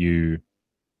that you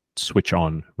switch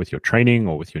on with your training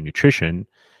or with your nutrition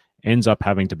ends up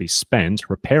having to be spent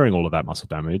repairing all of that muscle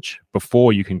damage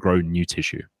before you can grow new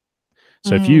tissue.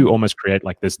 So if you almost create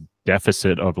like this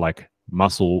deficit of like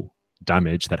muscle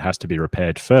damage that has to be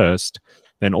repaired first,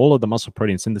 then all of the muscle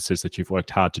protein synthesis that you've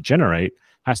worked hard to generate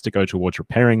has to go towards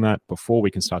repairing that before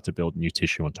we can start to build new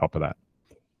tissue on top of that.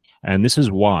 And this is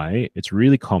why it's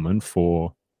really common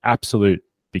for absolute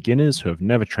beginners who have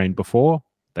never trained before,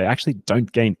 they actually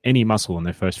don't gain any muscle in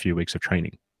their first few weeks of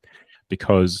training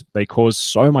because they cause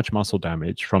so much muscle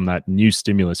damage from that new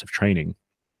stimulus of training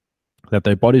that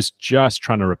their body's just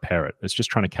trying to repair it. It's just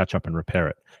trying to catch up and repair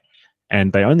it.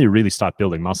 And they only really start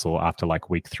building muscle after like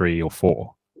week 3 or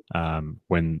 4,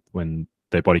 when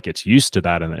their body gets used to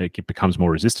that and it becomes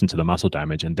more resistant to the muscle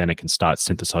damage, and then it can start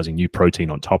synthesizing new protein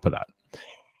on top of that.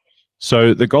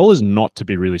 So the goal is not to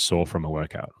be really sore from a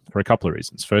workout for a couple of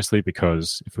reasons. Firstly,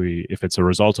 because if it's a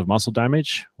result of muscle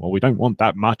damage, well, we don't want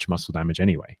that much muscle damage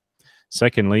anyway.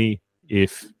 Secondly,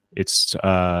 if it's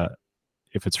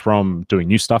from doing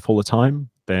new stuff all the time,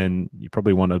 then you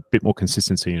probably want a bit more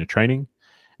consistency in your training.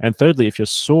 And thirdly, if you're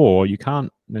sore, you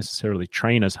can't necessarily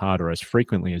train as hard or as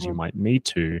frequently as you might need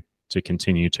to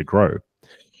continue to grow.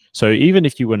 So even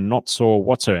if you were not sore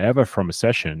whatsoever from a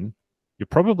session, you're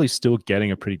probably still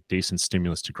getting a pretty decent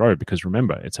stimulus to grow, because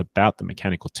remember, it's about the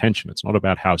mechanical tension. It's not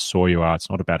about how sore you are. It's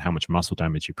not about how much muscle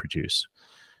damage you produce.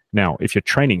 Now, if you're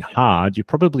training hard, you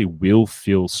probably will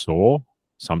feel sore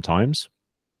sometimes.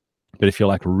 But if you're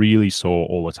like really sore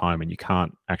all the time and you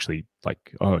can't actually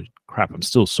like, oh crap, I'm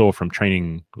still sore from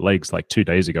training legs like 2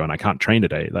 days ago and I can't train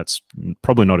today, that's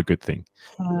probably not a good thing.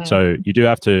 So you do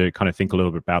have to kind of think a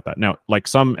little bit about that. Now, like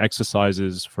some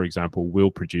exercises, for example,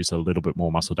 will produce a little bit more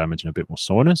muscle damage and a bit more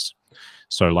soreness.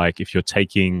 So like if you're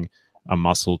taking a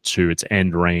muscle to its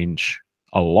end range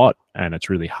a lot and it's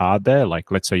really hard there, like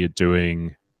let's say you're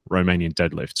doing Romanian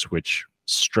deadlifts, which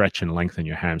stretch and lengthen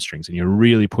your hamstrings, and you're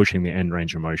really pushing the end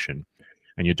range of motion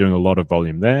and you're doing a lot of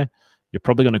volume there, you're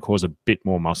probably going to cause a bit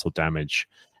more muscle damage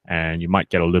and you might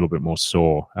get a little bit more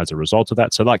sore as a result of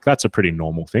that. So like that's a pretty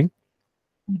normal thing.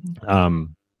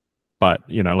 But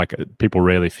you know, like people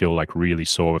rarely feel like really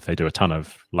sore if they do a ton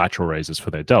of lateral raises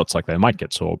for their delts. Like they might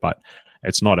get sore, but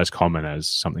it's not as common as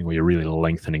something where you're really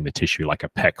lengthening the tissue, like a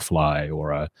pec fly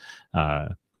or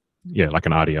like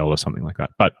an RDL or something like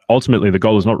that. But ultimately the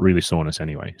goal is not really soreness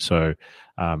anyway. So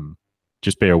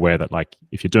just be aware that like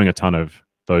if you're doing a ton of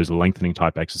those lengthening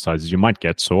type exercises, you might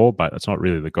get sore, but that's not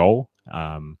really the goal.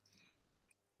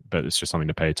 But it's just something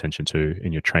to pay attention to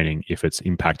in your training if it's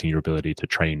impacting your ability to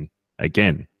train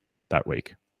again that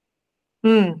week.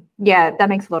 Yeah, that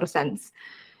makes a lot of sense.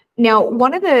 Now,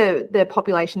 one of the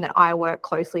population that I work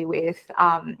closely with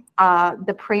are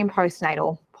the pre and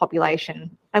postnatal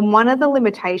population. And one of the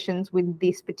limitations with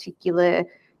this particular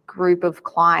group of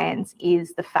clients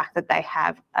is the fact that they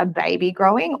have a baby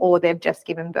growing or they've just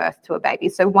given birth to a baby.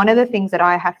 So one of the things that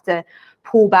I have to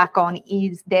pull back on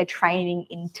is their training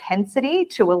intensity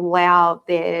to allow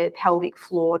their pelvic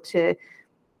floor to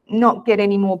not get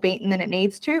any more beaten than it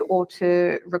needs to, or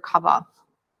to recover.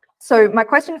 So my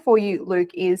question for you, Luke,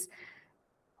 is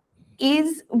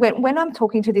when I'm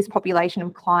talking to this population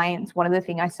of clients, one of the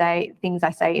things I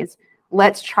say is,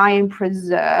 let's try and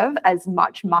preserve as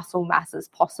much muscle mass as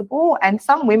possible. And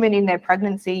some women in their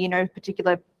pregnancy, you know,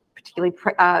 particularly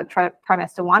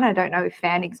trimester 1, I don't know if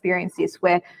Fan experienced this,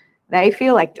 where they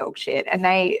feel like dog shit and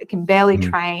they can barely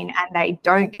train, and they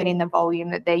don't get in the volume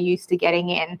that they're used to getting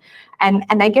in, and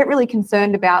they get really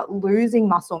concerned about losing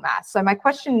muscle mass. So my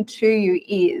question to you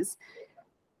is,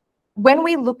 when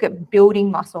we look at building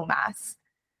muscle mass,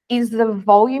 is the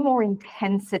volume or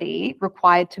intensity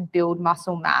required to build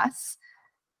muscle mass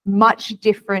much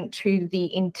different to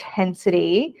the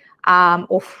intensity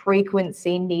or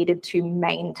frequency needed to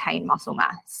maintain muscle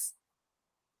mass?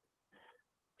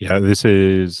 Yeah, this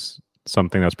is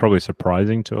something that's probably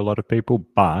surprising to a lot of people,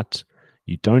 but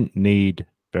you don't need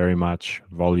very much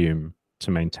volume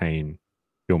to maintain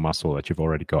your muscle that you've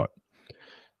already got.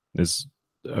 There's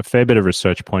a fair bit of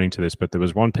research pointing to this, but there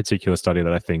was one particular study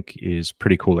that I think is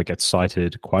pretty cool that gets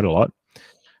cited quite a lot.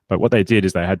 But what they did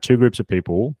is they had two groups of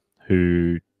people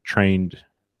who trained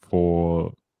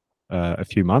for a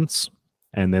few months,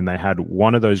 and then they had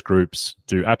one of those groups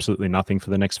do absolutely nothing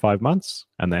for the next 5 months,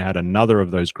 and they had another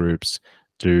of those groups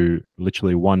do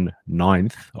literally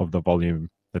 1/9 of the volume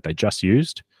that they just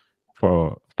used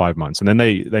for 5 months. And then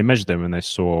they measured them and they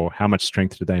saw how much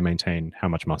strength did they maintain, how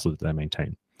much muscle did they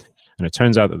maintain. And it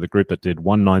turns out that the group that did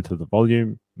 1/9 of the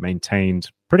volume maintained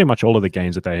pretty much all of the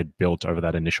gains that they had built over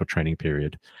that initial training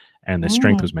period, and their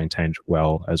strength was maintained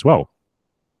well as well.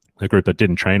 The group that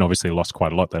didn't train obviously lost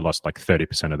quite a lot. They lost like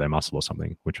 30% of their muscle or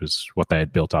something, which was what they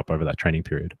had built up over that training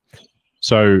period.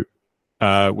 So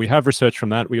we have research from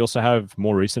that. We also have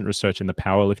more recent research in the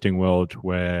powerlifting world,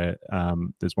 where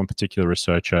there's one particular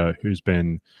researcher who's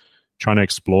been trying to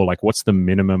explore, like, what's the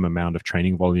minimum amount of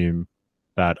training volume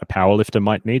that a powerlifter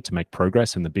might need to make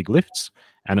progress in the big lifts.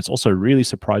 And it's also really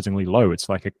surprisingly low. It's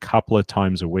like a couple of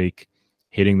times a week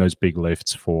hitting those big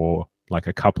lifts for like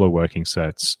a couple of working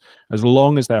sets. As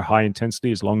long as they're high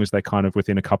intensity, as long as they're kind of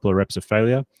within a couple of reps of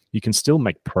failure, you can still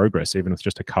make progress even with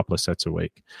just a couple of sets a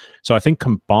week. So I think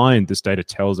combined, this data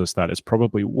tells us that it's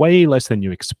probably way less than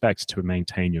you expect to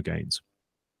maintain your gains.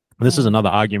 And this is another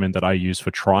argument that I use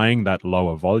for trying that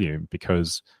lower volume,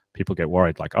 because people get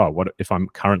worried, like, oh, what if I'm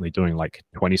currently doing like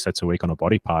 20 sets a week on a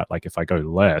body part? Like, if I go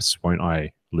less, won't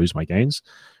I lose my gains?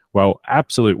 Well,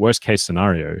 absolute worst case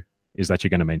scenario is that you're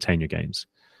going to maintain your gains.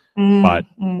 But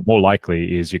more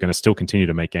likely is you're going to still continue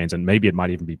to make gains, and maybe it might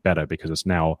even be better because it's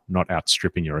now not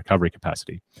outstripping your recovery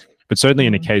capacity. But certainly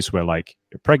in a case where like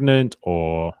you're pregnant,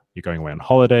 or you're going away on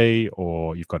holiday,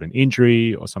 or you've got an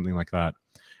injury or something like that,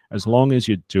 as long as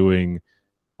you're doing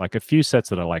like a few sets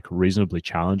that are like reasonably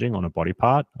challenging on a body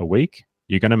part a week,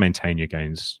 you're going to maintain your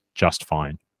gains just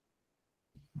fine.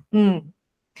 Well,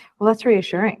 that's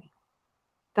reassuring.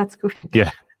 That's good.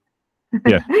 Yeah.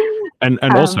 Yeah. And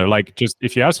also, like, just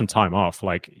if you have some time off,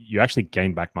 like, you actually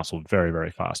gain back muscle very,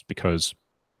 very fast, because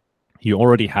you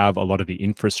already have a lot of the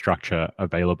infrastructure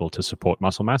available to support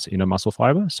muscle mass in a muscle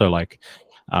fiber. So like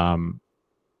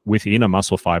within a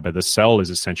muscle fiber, the cell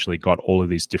is essentially got all of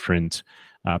these different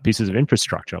pieces of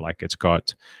infrastructure. Like, it's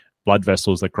got blood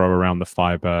vessels that grow around the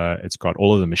fiber. It's got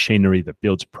all of the machinery that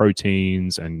builds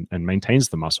proteins and maintains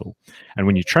the muscle. And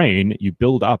when you train, you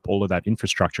build up all of that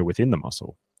infrastructure within the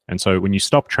muscle. And so when you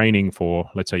stop training for,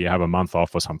 let's say you have a month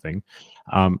off or something,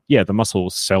 the muscle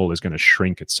cell is going to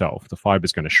shrink itself. The fiber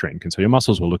is going to shrink. And so your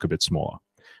muscles will look a bit smaller.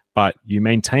 But you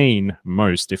maintain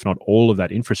most, if not all, of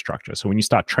that infrastructure. So when you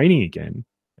start training again,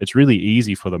 it's really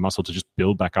easy for the muscle to just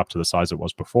build back up to the size it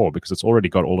was before, because it's already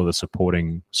got all of the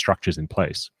supporting structures in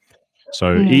place.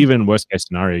 So even worst case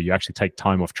scenario, you actually take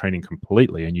time off training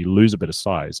completely and you lose a bit of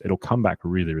size, it'll come back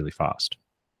really, really fast.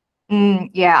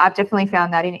 Yeah, I've definitely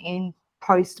found that in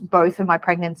post both of my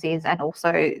pregnancies, and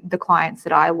also the clients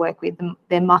that I work with,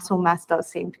 their muscle mass does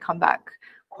seem to come back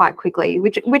quite quickly,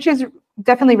 which is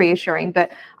definitely reassuring.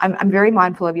 But I'm very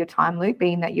mindful of your time, Luke,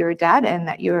 being that you're a dad and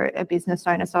that you're a business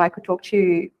owner. So I could talk to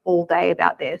you all day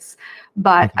about this,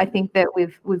 but I think that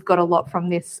we've got a lot from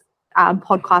this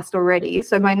podcast already.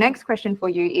 So my next question for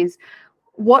you is,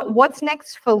 what's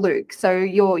next for Luke? So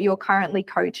you're currently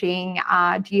coaching.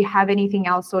 Do you have anything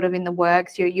else sort of in the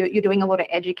works? You're doing a lot of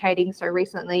educating. So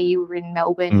recently you were in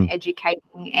Melbourne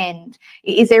educating. And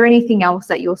is there anything else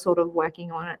that you're sort of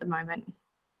working on at the moment?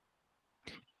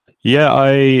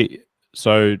 Yeah,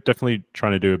 so definitely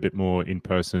trying to do a bit more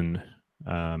in-person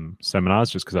seminars,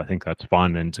 just because I think that's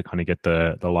fun, and to kind of get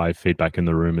the live feedback in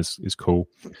the room is cool.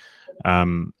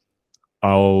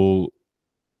 I'll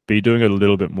be doing a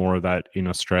little bit more of that in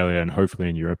Australia and hopefully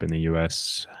in Europe and the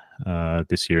US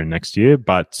this year and next year,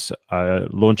 but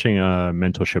launching a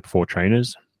mentorship for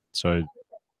trainers. So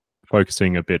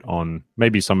focusing a bit on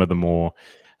maybe some of the more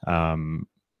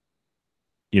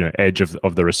edge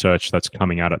of the research that's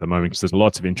coming out at the moment, because there's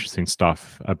lots of interesting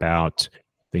stuff about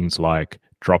things like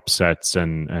drop sets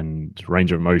and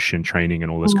range of motion training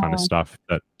and all this kind of stuff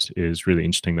that is really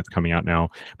interesting that's coming out now.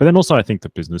 But then also I think the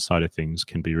business side of things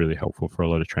can be really helpful for a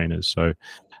lot of trainers. So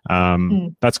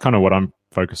that's kind of what I'm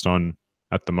focused on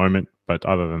at the moment. But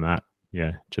other than that,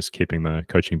 yeah, just keeping the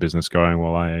coaching business going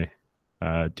while I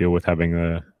deal with having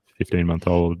a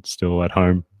 15-month-old still at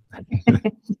home.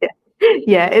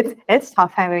 Yeah, it's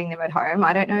tough having them at home.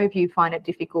 I don't know if you find it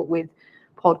difficult with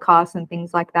podcasts and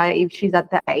things like that, if she's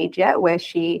at the age yet where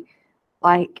she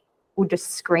like will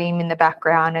just scream in the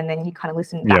background, and then you kind of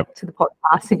listen back to the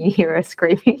podcast and you hear her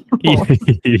screaming.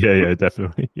 yeah,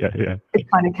 definitely. Yeah. It's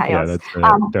kind of chaos. Yeah,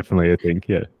 that's definitely a thing.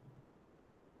 Yeah.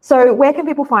 So where can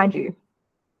people find you?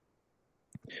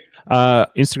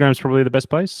 Instagram's probably the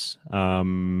best place.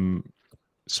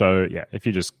 So yeah, if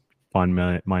you just find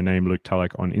my name, Luke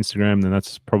Tulloch, on Instagram, then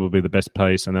that's probably the best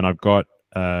place. And then I've got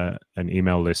an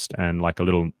email list and like a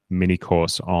little mini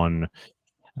course on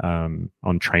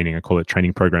training. I call it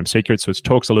Training Program Secrets. So it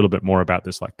talks a little bit more about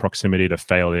this like proximity to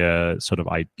failure sort of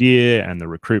idea and the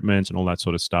recruitment and all that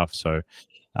sort of stuff. So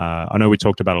I know we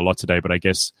talked about a lot today, but I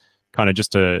guess kind of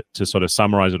just to sort of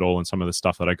summarize it all, and some of the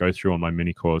stuff that I go through on my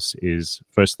mini course is,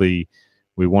 firstly,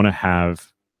 we want to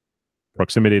have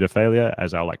proximity to failure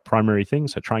as our like primary thing.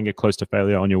 So try and get close to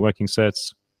failure on your working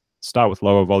sets. Start with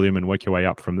lower volume and work your way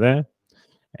up from there.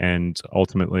 And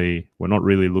ultimately, we're not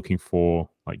really looking for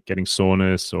like getting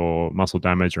soreness or muscle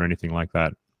damage or anything like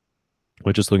that.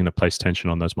 We're just looking to place tension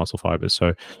on those muscle fibers. So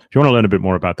if you want to learn a bit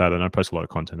more about that, and I post a lot of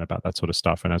content about that sort of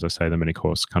stuff. And as I say, the mini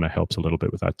course kind of helps a little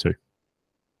bit with that too.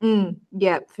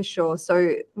 Yeah, for sure.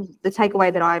 So the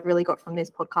takeaway that I've really got from this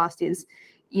podcast is,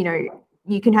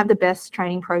 you can have the best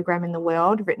training program in the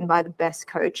world, written by the best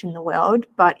coach in the world,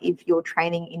 but if your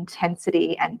training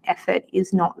intensity and effort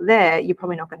is not there, you're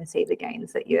probably not going to see the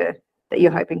gains that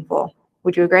you're hoping for.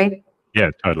 Would you agree? Yeah,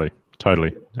 totally.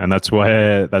 And that's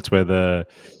where the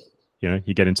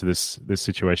you get into this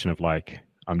situation of like,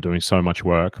 I'm doing so much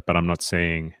work, but I'm not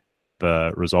seeing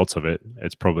the results of it.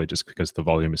 It's probably just because the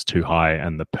volume is too high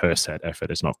and the per set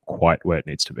effort is not quite where it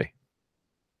needs to be.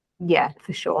 Yeah,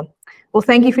 for sure. Well,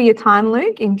 thank you for your time,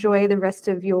 Luke. Enjoy the rest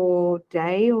of your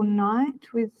day or night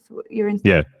with your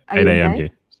 8 a.m. here.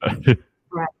 So.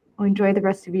 Right. Well, enjoy the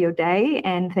rest of your day,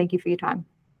 and thank you for your time.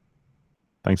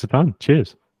 Thanks a ton.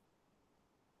 Cheers.